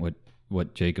second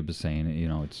what Jacob is saying. You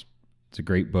know, it's a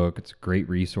great book. It's a great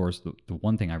resource. The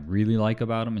one thing I really like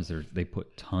about them is they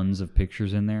put tons of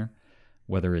pictures in there,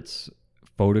 whether it's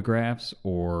photographs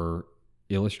or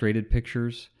illustrated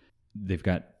pictures. They've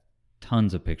got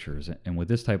tons of pictures, and with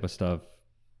this type of stuff,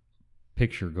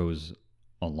 picture goes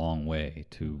a long way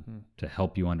to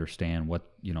help you understand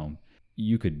what, you know.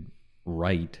 You could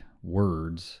write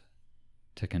words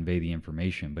to convey the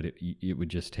information, but it would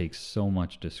just take so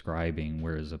much describing,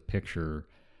 whereas a picture,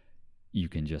 you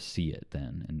can just see it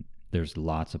then, and there's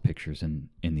lots of pictures in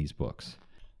these books.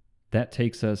 That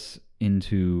takes us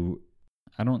into,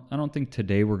 I don't think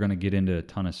today we're going to get into a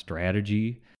ton of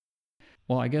strategy.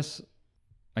 Well, I guess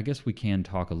we can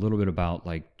talk a little bit about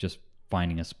like just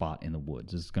finding a spot in the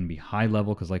woods. It's going to be high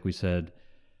level because, like we said,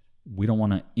 we don't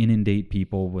want to inundate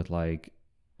people with like,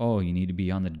 oh, you need to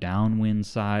be on the downwind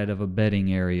side of a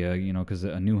bedding area, you know, because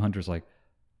a new hunter's like,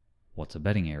 what's a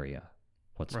bedding area?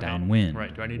 What's downwind?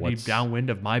 Right. Do I need to be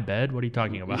downwind of my bed? What are you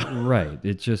talking about? Right.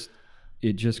 It just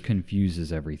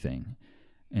confuses everything.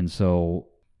 And so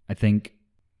I think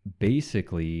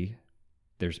basically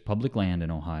there's public land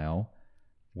in Ohio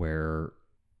where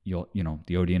the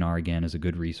ODNR again is a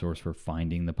good resource for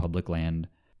finding the public land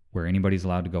where anybody's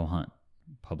allowed to go hunt.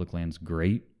 Public land's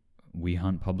great. We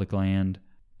hunt public land.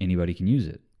 Anybody can use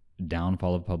it.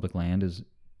 Downfall of public land is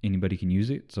anybody can use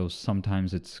it, so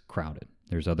sometimes it's crowded.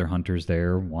 There's other hunters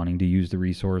there wanting to use the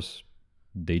resource.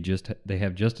 They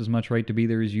have just as much right to be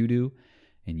there as you do,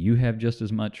 and you have just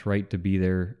as much right to be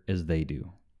there as they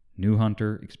do. New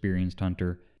hunter, experienced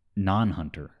hunter,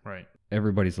 non-hunter. Right.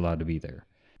 Everybody's allowed to be there.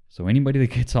 So anybody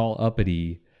that gets all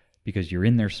uppity because you're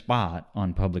in their spot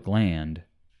on public land,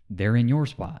 they're in your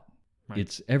spot. Right.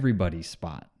 It's everybody's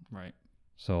spot. Right.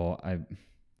 So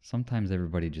sometimes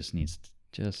everybody just needs to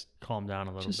just Calm down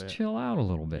a little bit. chill out a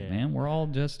little bit, Yeah. man. We're all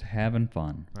just having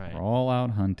fun. Right. We're all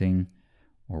out hunting,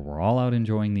 or we're all out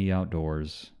enjoying the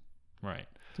outdoors. Right.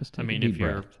 Just I take mean, a deep if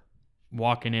you're breath.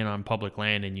 walking in on public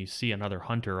land and you see another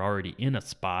hunter already in a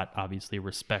spot, obviously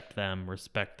respect them,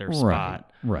 respect their spot.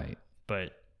 Right.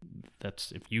 But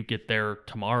that's if you get there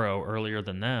tomorrow earlier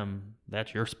than them,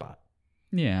 that's your spot.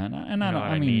 Yeah, and You know what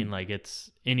I mean? Like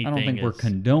it's anything. I don't think we're is-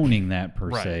 condoning that per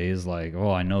Right. se. Is like, oh,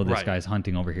 I know this Right. guy's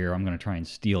hunting over here. I'm going to try and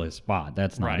steal his spot.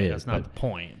 That's not right. it. That's not the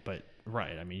point. But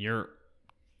right. I mean, you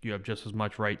have just as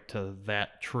much right to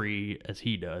that tree as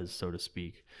he does, so to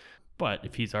speak. But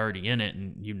if he's already in it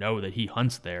and you know that he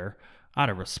hunts there, out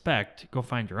of respect, go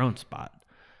find your own spot.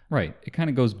 Right. It kind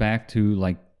of goes back to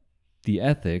like the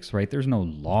ethics, right? There's no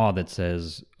law that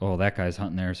says, oh, that guy's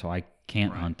hunting there, so I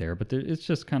can't hunt there. But it's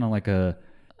just kind of like an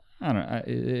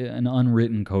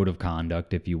unwritten code of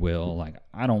conduct, if you will. Like,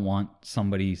 I don't want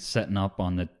somebody setting up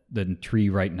on the tree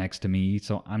right next to me,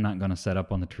 so I'm not going to set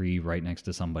up on the tree right next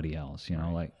to somebody else. You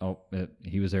know, like, oh,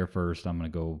 he was there first, I'm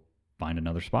going to go find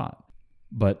another spot.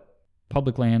 But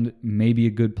public land may be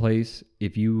a good place.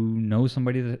 If you know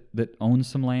somebody that owns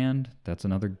some land, that's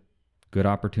another good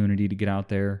opportunity to get out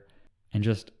there. And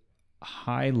just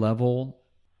high level,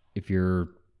 if you're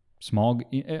small,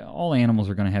 all animals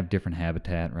are going to have different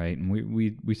habitat, right? And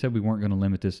we said we weren't going to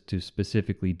limit this to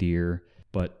specifically deer,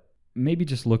 but maybe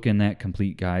just look in that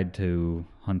complete guide to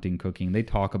hunting, cooking. They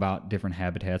talk about different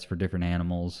habitats for different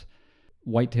animals.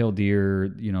 White-tailed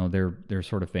deer, you know, they're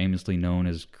sort of famously known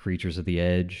as creatures of the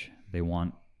edge. They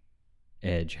want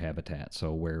edge habitat,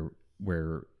 so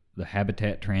where the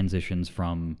habitat transitions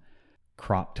from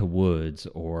crop to woods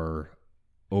or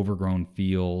overgrown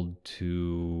field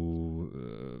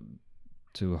to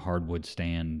a hardwood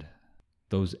stand,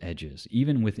 those edges,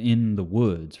 even within the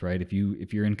woods, right? If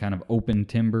you're in kind of open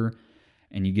timber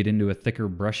and you get into a thicker,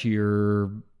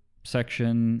 brushier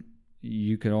section,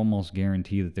 you could almost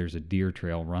guarantee that there's a deer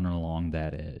trail running along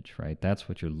that edge, right? That's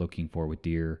what you're looking for with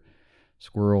deer.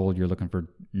 Squirrel, you're looking for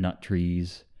nut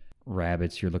trees.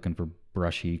 Rabbits, you're looking for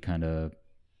brushy, kind of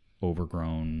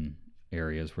overgrown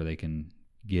areas where they can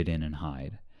get in and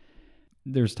hide.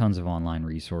 There's tons of online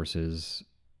resources.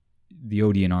 The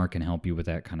ODNR can help you with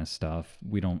that kind of stuff.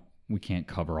 We can't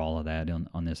cover all of that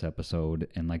on this episode.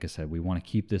 And like I said, we want to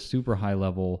keep this super high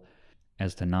level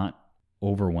as to not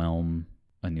overwhelm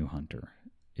a new hunter.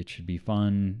 It should be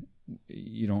fun.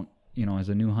 As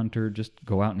a new hunter, just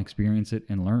go out and experience it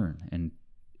and learn. And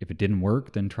if it didn't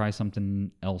work, then try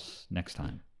something else next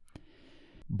time.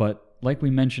 But like we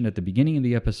mentioned at the beginning of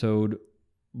the episode,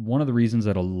 one of the reasons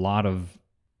that a lot of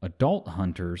adult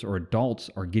hunters or adults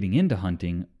are getting into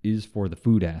hunting is for the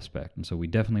food aspect. And so we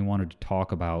definitely wanted to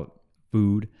talk about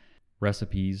food,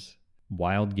 recipes.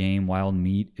 Wild game, wild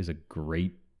meat is a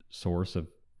great source of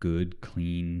good,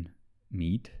 clean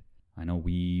meat. I know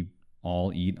we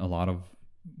all eat a lot of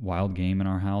wild game in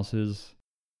our houses,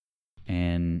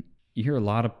 and you hear a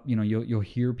lot of, you'll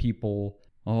hear people,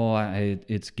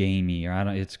 it's gamey, or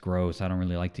it's gross, I don't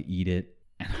really like to eat it.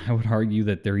 And I would argue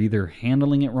that they're either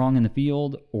handling it wrong in the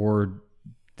field or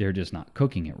they're just not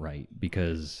cooking it right,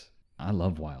 because I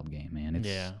love wild game, man.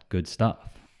 It's good stuff.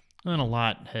 And a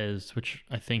lot has, which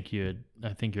I think you're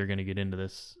going to get into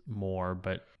this more,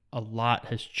 but a lot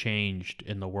has changed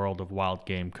in the world of wild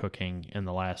game cooking in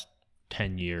the last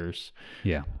 10 years.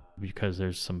 Yeah. Because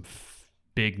there's some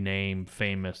big name,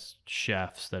 famous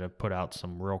chefs that have put out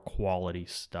some real quality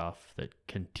stuff that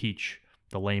can teach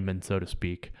the layman, so to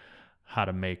speak, how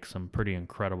to make some pretty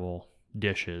incredible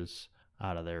dishes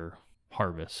out of their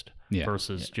harvest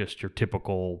versus just your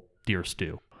typical deer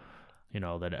stew,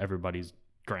 that everybody's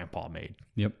grandpa made.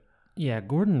 Yep. Yeah,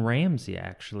 Gordon Ramsay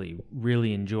actually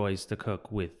really enjoys to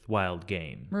cook with wild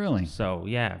game. Really? So,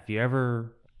 yeah, if you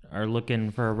ever are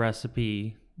looking for a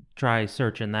recipe, try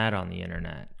searching that on the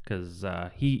internet, because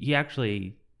he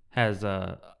actually has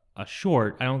a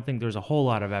short, I don't think there's a whole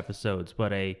lot of episodes,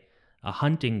 but a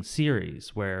hunting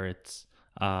series where it's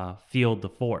Field to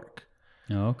Fork.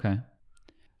 Oh, okay.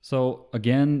 So,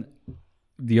 again,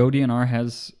 the ODNR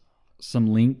has some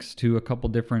links to a couple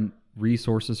different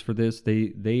resources for this.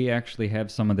 They actually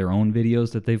have some of their own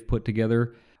videos that they've put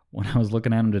together. When I was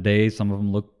looking at them today, some of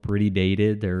them look pretty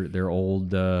dated. They're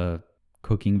old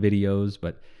cooking videos,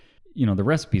 but the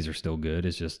recipes are still good.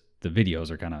 It's just the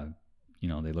videos are kind of,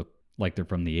 they look like they're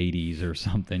from the 80s or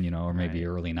something, or maybe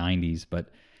early 90s, but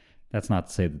that's not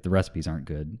to say that the recipes aren't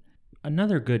good.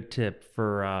 Another good tip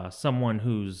for someone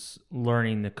who's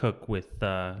learning to cook with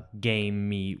game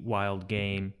meat, wild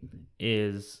game,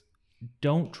 is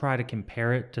don't try to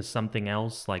compare it to something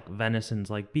else. Like venison's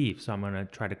like beef, so I'm going to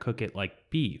try to cook it like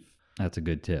beef. That's a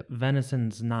good tip.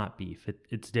 Venison's not beef.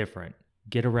 It's different.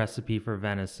 Get a recipe for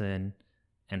venison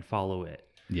and follow it.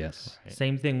 Yes. Right.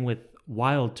 Same thing with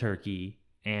wild turkey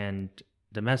and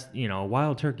domestic.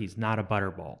 Wild turkey's not a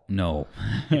butterball. No.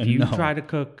 If you No. try to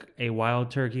cook a wild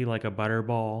turkey like a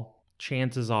butterball,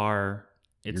 chances are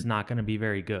it's not going to be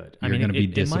very good. You're gonna be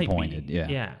disappointed, It might be, yeah.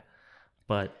 Yeah.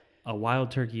 But a wild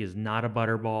turkey is not a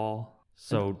butterball.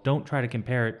 So don't try to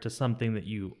compare it to something that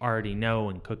you already know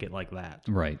and cook it like that.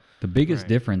 Right. The biggest Right.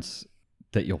 difference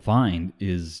that you'll find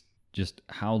is just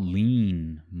how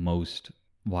lean most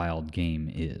wild game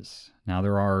is. Now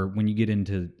there are, when you get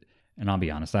into, and I'll be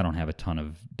honest, I don't have a ton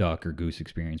of duck or goose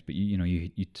experience, but you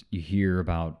hear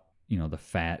about the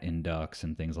fat in ducks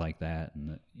and things like that,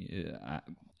 and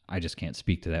I just can't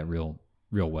speak to that real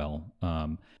well.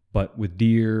 But with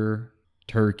deer,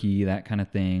 turkey, that kind of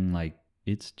thing, like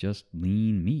it's just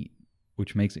lean meat,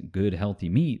 which makes it good, healthy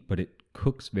meat, but it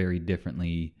cooks very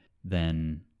differently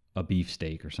than a beef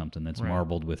steak or something that's Right.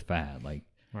 marbled with fat. Like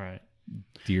Right.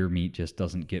 deer meat just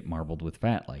doesn't get marbled with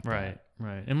fat like Right, that.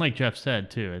 right. And like Jeff said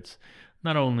too, it's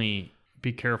not only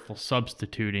be careful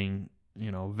substituting,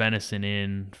 venison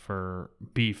in for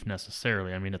beef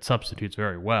necessarily. I mean, it substitutes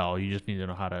very well. You just need to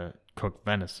know how to cook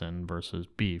venison versus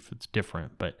beef. It's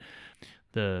different. But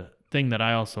the thing that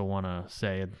I also want to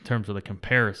say in terms of the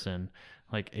comparison,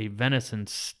 like a venison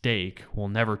steak will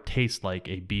never taste like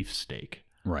a beef steak.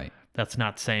 Right. That's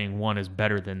not saying one is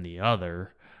better than the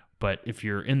other, but if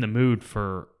you're in the mood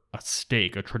for a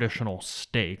steak, a traditional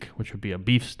steak, which would be a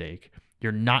beef steak,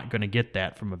 you're not going to get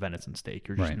that from a venison steak.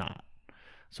 You're just Right. not.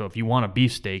 So if you want a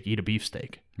beef steak, eat a beef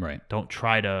steak. Right. Don't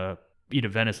try to eat a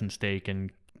venison steak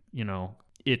and,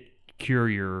 it cure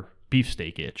your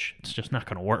beefsteak itch. It's just not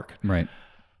going to work. Right.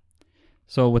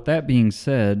 So with that being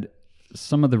said,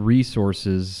 some of the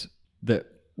resources that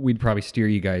we'd probably steer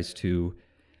you guys to,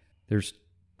 there's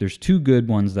two good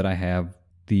ones that I have.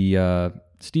 The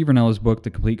Steve Rinnella's book, The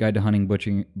Complete Guide to Hunting,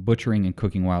 Butchering, and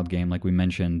Cooking Wild Game, like we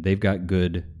mentioned, they've got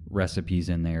good recipes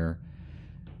in there.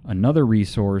 Another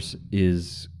resource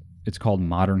it's called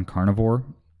Modern Carnivore.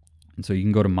 And so you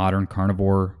can go to Modern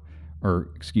Carnivore, or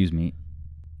excuse me,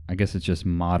 I guess it's just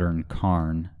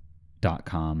moderncarn.com.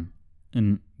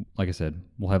 And like I said,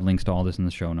 we'll have links to all this in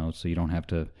the show notes, so you don't have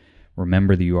to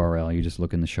remember the URL. You just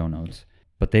look in the show notes.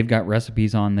 But they've got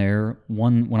recipes on there.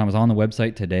 One, when I was on the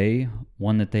website today,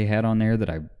 one that they had on there that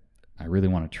I really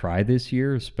want to try this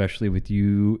year, especially with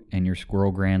you and your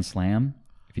Squirrel Grand Slam.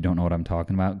 If you don't know what I'm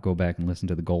talking about, go back and listen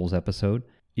to the goals episode.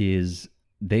 Is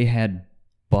they had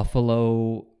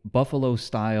buffalo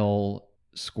style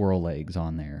squirrel legs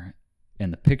on there.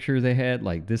 And the picture they had,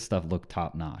 like, this stuff looked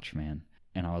top notch, man.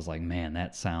 And I was like, man,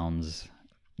 that sounds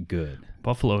good.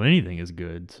 Buffalo anything is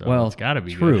good, so Well, it's got to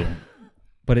be true. good.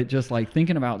 But it just, like,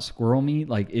 thinking about squirrel meat,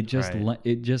 like, it just Right.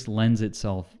 it just lends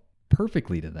itself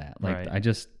perfectly to that. Like,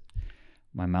 Right.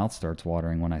 my mouth starts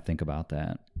watering when I think about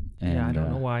that. And, I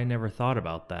don't know why I never thought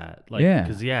about that. Like, Yeah.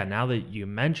 because now that you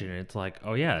mention it, it's like,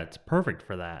 oh yeah, it's perfect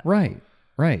for that. Right.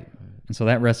 And so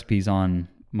that recipe's on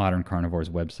Modern Carnivore's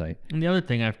website. And the other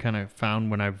thing I've kind of found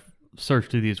when I've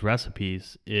searched through these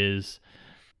recipes is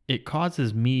it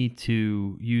causes me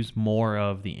to use more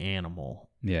of the animal,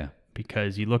 Yeah.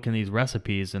 because you look in these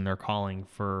recipes and they're calling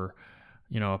for,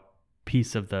 a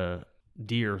piece of the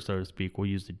deer, so to speak. We'll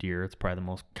use the deer. It's probably the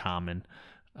most common,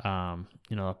 a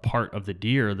part of the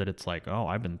deer that it's like, oh,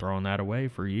 I've been throwing that away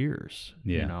for years.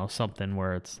 Yeah. Something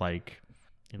where it's like,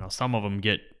 some of them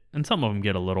get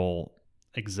a little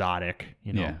exotic,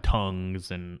 Yeah.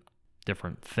 tongues and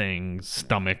different things,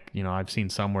 stomach. I've seen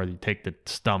some where you take the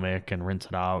stomach and rinse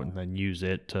it out and then use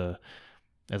it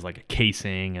as like a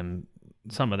casing, and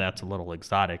some of that's a little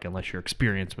exotic unless you're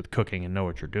experienced with cooking and know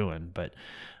what you're doing. But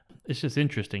it's just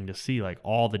interesting to see like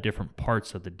all the different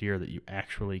parts of the deer that you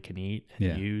actually can eat and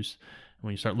Yeah. use. And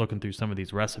when you start looking through some of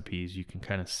these recipes, you can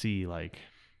kind of see like,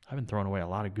 I've been throwing away a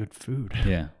lot of good food.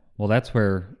 Yeah. Well, that's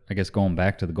where, I guess, going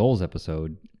back to the goals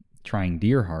episode, trying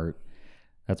deer heart,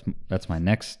 that's my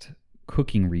next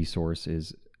cooking resource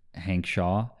is Hank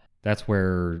Shaw. That's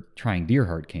where trying deer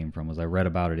heart came from, was I read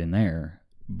about it in there.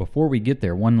 Before we get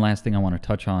there, one last thing I want to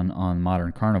touch on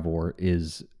Modern Carnivore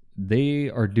is they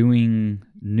are doing,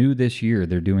 new this year,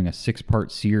 they're doing a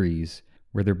 6-part series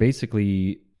where they're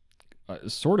basically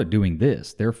sort of doing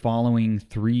this. They're following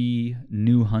 3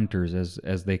 new hunters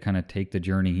as they kind of take the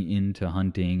journey into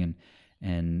hunting,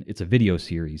 and it's a video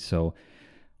series. So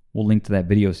we'll link to that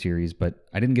video series, but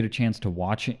I didn't get a chance to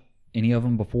watch any of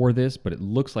them before this, but it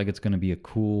looks like it's going to be a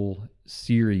cool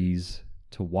series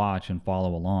to watch and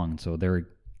follow along. So they're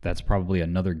that's probably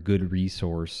another good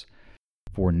resource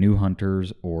for new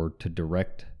hunters or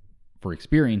for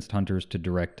experienced hunters to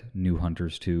direct new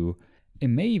hunters to. It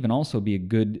may even also be a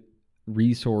good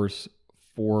resource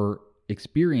for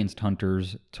experienced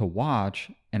hunters to watch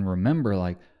and remember,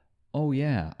 like, oh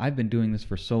yeah, I've been doing this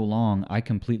for so long, I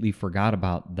completely forgot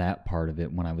about that part of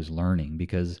it when I was learning.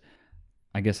 Because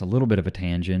I guess a little bit of a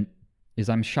tangent is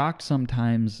I'm shocked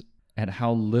sometimes at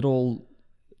how little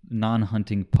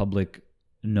non-hunting public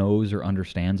knows or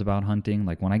understands about hunting.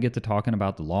 Like when I get to talking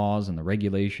about the laws and the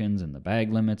regulations and the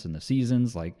bag limits and the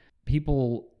seasons, like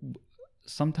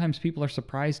sometimes people are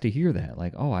surprised to hear that.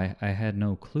 Like, oh, I had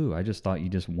no clue. I just thought you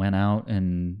just went out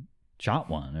and shot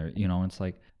one, or, it's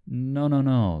like,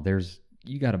 no.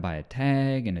 You got to buy a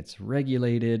tag and it's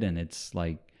regulated, and it's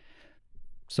like,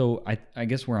 so I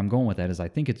guess where I'm going with that is I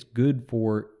think it's good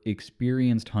for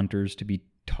experienced hunters to be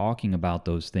talking about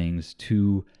those things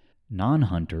to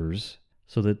non-hunters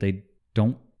so that they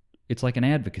don't, it's like an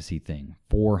advocacy thing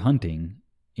for hunting,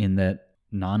 in that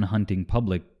non-hunting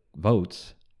public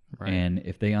votes. Right. And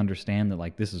if they understand that,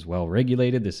 like, this is well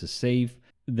regulated, this is safe,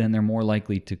 then they're more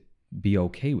likely to be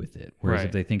okay with it. Whereas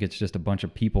if they think it's just a bunch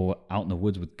of people out in the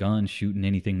woods with guns shooting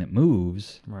anything that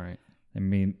moves, right? I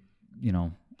mean,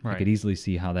 I could easily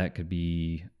see how that could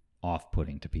be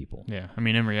off-putting to people. Yeah. I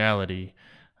mean, in reality,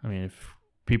 if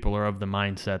people are of the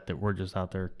mindset that we're just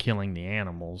out there killing the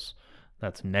animals,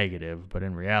 that's negative. But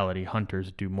in reality,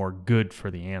 hunters do more good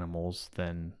for the animals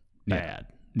than bad.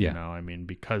 Yeah.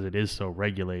 Because it is so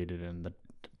regulated, and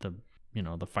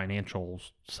the financial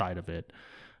side of it,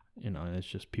 it's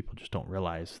just, people just don't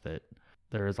realize that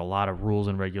there is a lot of rules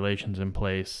and regulations in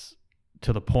place,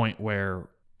 to the point where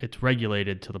it's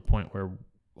regulated to the point where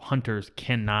hunters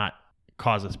cannot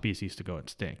cause a species to go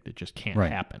extinct. It just can't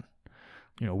happen.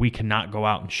 We cannot go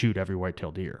out and shoot every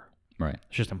white-tailed deer. Right.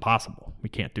 It's just impossible. We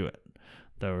can't do it.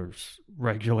 There's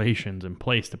regulations in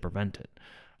place to prevent it.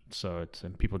 So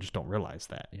and people just don't realize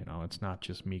that, it's not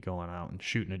just me going out and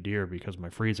shooting a deer because my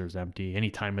freezer's empty any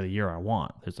time of the year I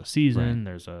want. There's a season,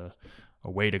 there's a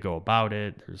way to go about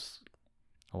it. There's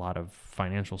a lot of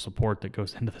financial support that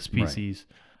goes into the species.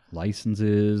 Right.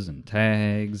 Licenses and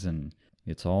tags, and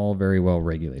it's all very well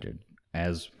regulated,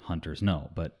 as hunters know.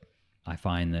 But I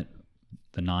find that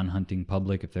the non-hunting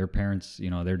public, if their parents,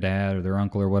 their dad or their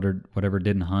uncle or whatever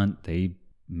didn't hunt, they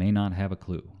may not have a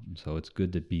clue. So it's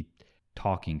good to be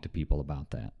talking to people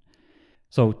about that.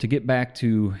 So to get back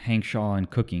to Hank Shaw and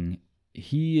cooking,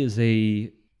 he's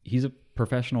a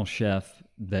professional chef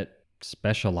that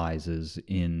specializes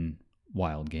in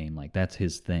wild game. Like, that's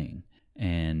his thing.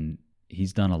 And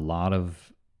he's got a lot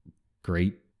of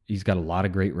great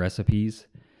recipes.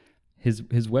 His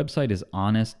website is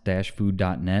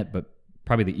honest-food.net, but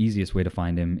probably the easiest way to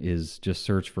find him is just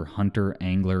search for Hunter,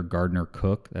 Angler, Gardener,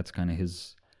 Cook. That's kind of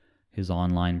his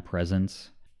online presence.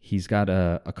 He's got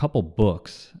a couple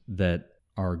books that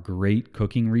are great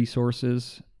cooking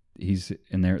resources.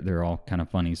 They're all kind of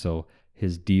funny. So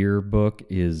his deer book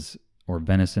or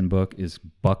venison book is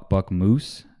Buck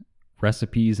Moose,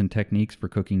 Recipes and Techniques for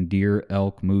Cooking Deer,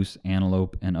 Elk, Moose,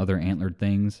 Antelope, and Other Antlered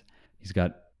Things. He's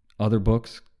got other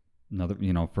books,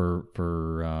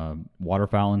 for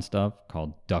waterfowl and stuff,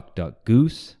 called Duck,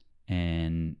 Goose.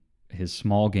 And his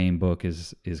small game book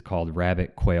is called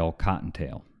Rabbit, Quail,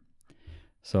 Cottontail.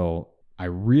 So I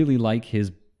really like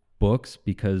his books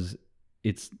because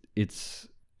it's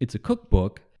a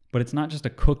cookbook, but it's not just a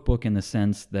cookbook in the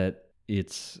sense that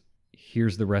it's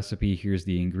here's the recipe, here's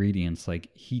the ingredients. Like,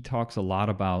 he talks a lot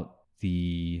about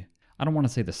I don't want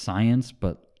to say the science,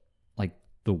 but like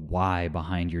the why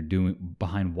behind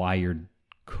why you're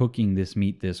cooking this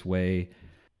meat this way,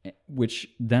 which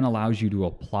then allows you to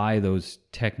apply those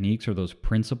techniques or those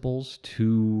principles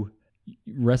to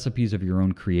recipes of your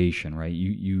own creation, right?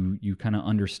 You kind of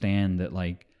understand that,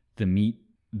 like, the meat,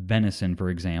 venison, for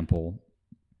example,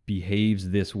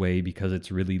 behaves this way because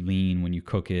it's really lean when you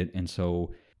cook it. And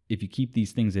so if you keep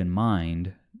these things in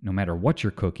mind, no matter what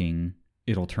you're cooking,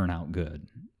 it'll turn out good,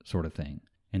 sort of thing.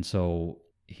 And so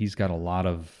he's got a lot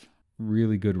of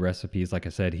really good recipes. Like I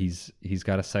said, he's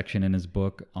got a section in his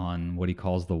book on what he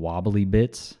calls the wobbly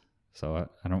bits. So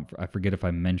I forget if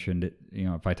I mentioned it,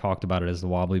 if I talked about it as the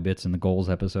wobbly bits in the goals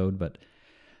episode, but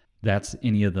that's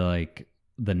any of the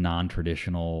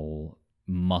non-traditional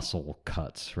muscle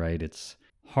cuts, right? It's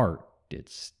heart,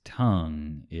 it's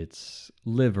tongue, it's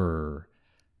liver.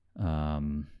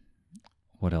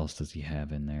 What else does he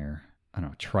have in there? I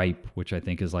don't know, tripe, which I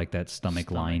think is like that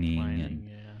stomach lining.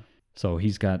 So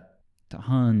he's got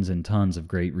tons and tons of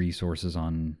great resources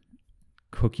on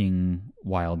cooking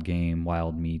wild game,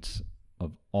 wild meats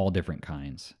of all different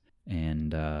kinds.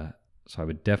 And So I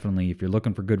would definitely, if you're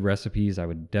looking for good recipes, I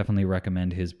would definitely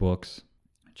recommend his books.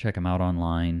 Check them out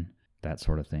online, that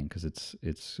sort of thing, because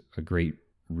it's a great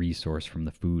resource from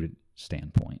the food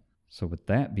standpoint. So with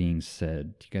that being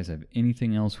said, do you guys have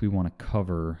anything else we want to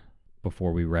cover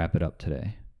before we wrap it up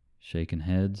today? Shaking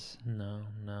heads? No,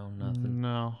 nothing.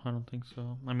 No, I don't think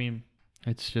so. I mean,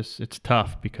 it's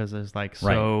tough because there's like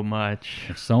so much.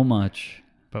 There's so much.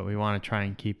 But we want to try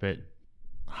and keep it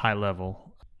high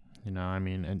level. You know, I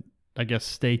mean, and I guess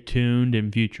stay tuned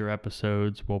in future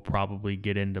episodes. We'll probably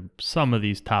get into some of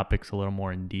these topics a little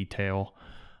more in detail.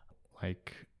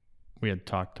 Like we had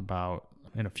talked about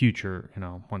in a future,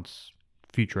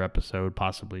 future episode,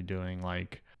 possibly doing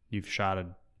like you've shot a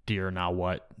deer, now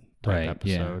what type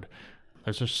episode. Yeah.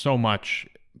 There's just so much,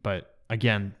 but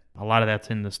again, a lot of that's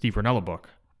in the Steve Rinella book.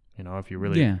 If you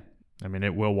really, I mean,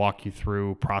 it will walk you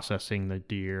through processing the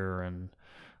deer and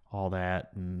all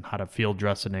that, and how to field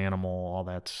dress an animal. All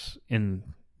that's in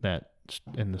the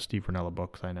Steve Rinella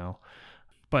books, I know.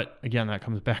 But again, that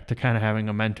comes back to kind of having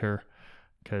a mentor,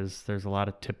 because there's a lot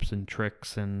of tips and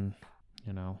tricks and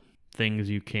things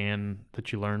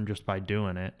that you learn just by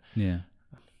doing it. Yeah.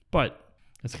 But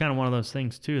it's kind of one of those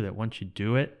things too that once you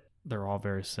do it, they're all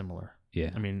very similar.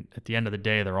 Yeah. I mean, at the end of the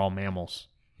day, they're all mammals.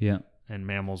 Yeah. And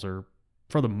mammals are,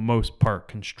 for the most part,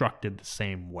 constructed the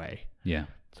same way. Yeah.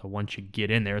 So once you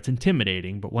get in there, it's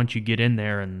intimidating, but once you get in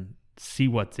there and see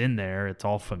what's in there, it's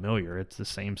all familiar. It's the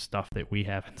same stuff that we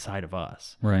have inside of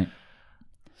us. Right.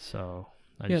 So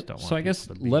I just don't want so I guess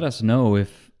to be... let us know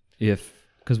if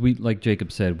because we, like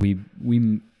Jacob said,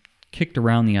 we kicked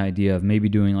around the idea of maybe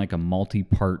doing like a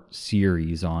multi-part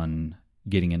series on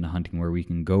getting into hunting, where we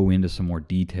can go into some more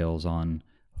details on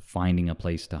finding a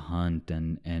place to hunt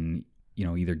and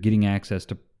either getting access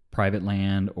to private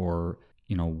land, or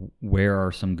where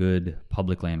are some good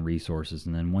public land resources,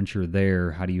 and then once you're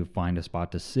there, how do you find a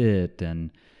spot to sit,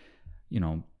 and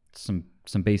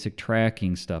some basic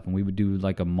tracking stuff. And we would do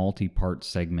like a multi-part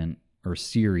segment or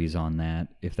series on that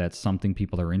if that's something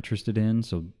people are interested in.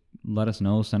 So let us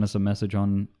know, send us a message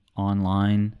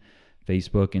online,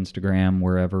 Facebook, Instagram,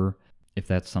 wherever, if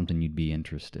that's something you'd be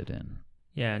interested in.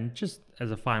 Yeah, and just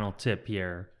as a final tip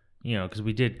here, because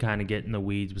we did kind of get in the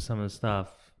weeds with some of the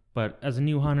stuff, but as a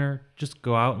new hunter, just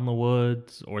go out in the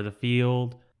woods or the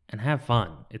field and have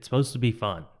fun. It's supposed to be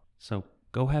fun. So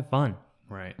go have fun.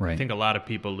 Right. I think a lot of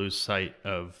people lose sight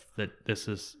of that this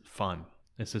is fun.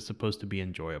 This is supposed to be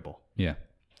enjoyable. Yeah.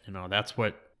 That's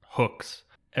what hooks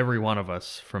every one of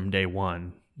us from day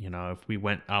one. If we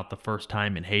went out the first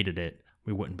time and hated it,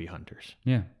 we wouldn't be hunters.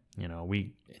 Yeah.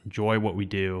 We enjoy what we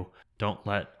do. Don't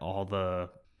let all the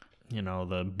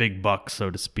big bucks,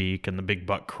 so to speak, and the big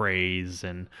buck craze,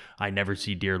 and I never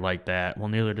see deer like that. Well,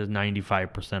 neither does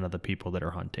 95% of the people that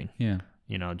are hunting. Yeah.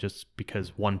 Just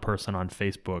because one person on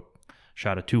Facebook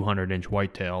shot a 200-inch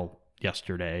whitetail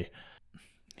yesterday,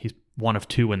 he's one of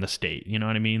two in the state. You know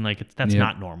what I mean? Like that's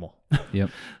not normal. Yep.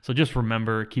 So just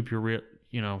remember, keep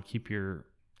your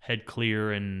head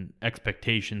clear and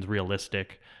expectations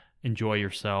realistic. Enjoy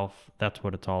yourself. That's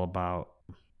what it's all about.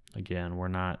 Again, we're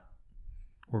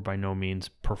by no means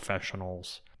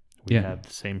professionals. We have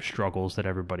the same struggles that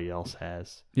everybody else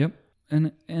has. Yep.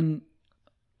 And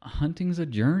hunting's a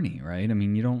journey, right? I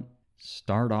mean, you don't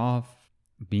start off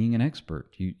being an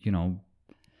expert. You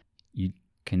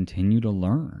continue to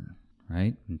learn,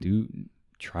 right?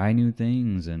 Try new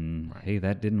things, and hey,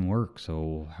 that didn't work.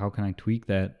 So how can I tweak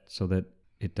that so that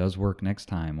it does work next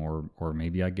time, or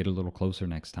maybe I get a little closer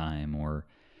next time, or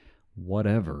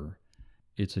whatever.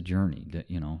 It's a journey that,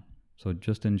 so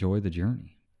just enjoy the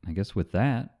journey. I guess with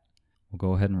that, we'll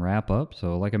go ahead and wrap up.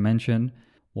 So like I mentioned,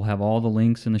 we'll have all the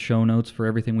links in the show notes for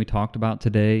everything we talked about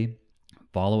today.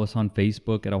 Follow us on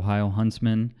Facebook at Ohio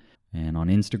Huntsman, and on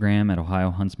Instagram at Ohio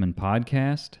Huntsman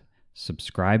Podcast.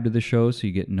 Subscribe to the show so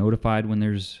you get notified when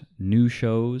there's new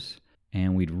shows.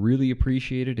 And we'd really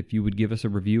appreciate it if you would give us a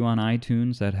review on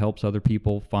iTunes. That helps other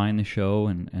people find the show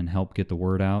and help get the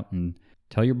word out, and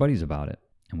tell your buddies about it.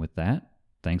 And with that,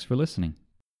 thanks for listening.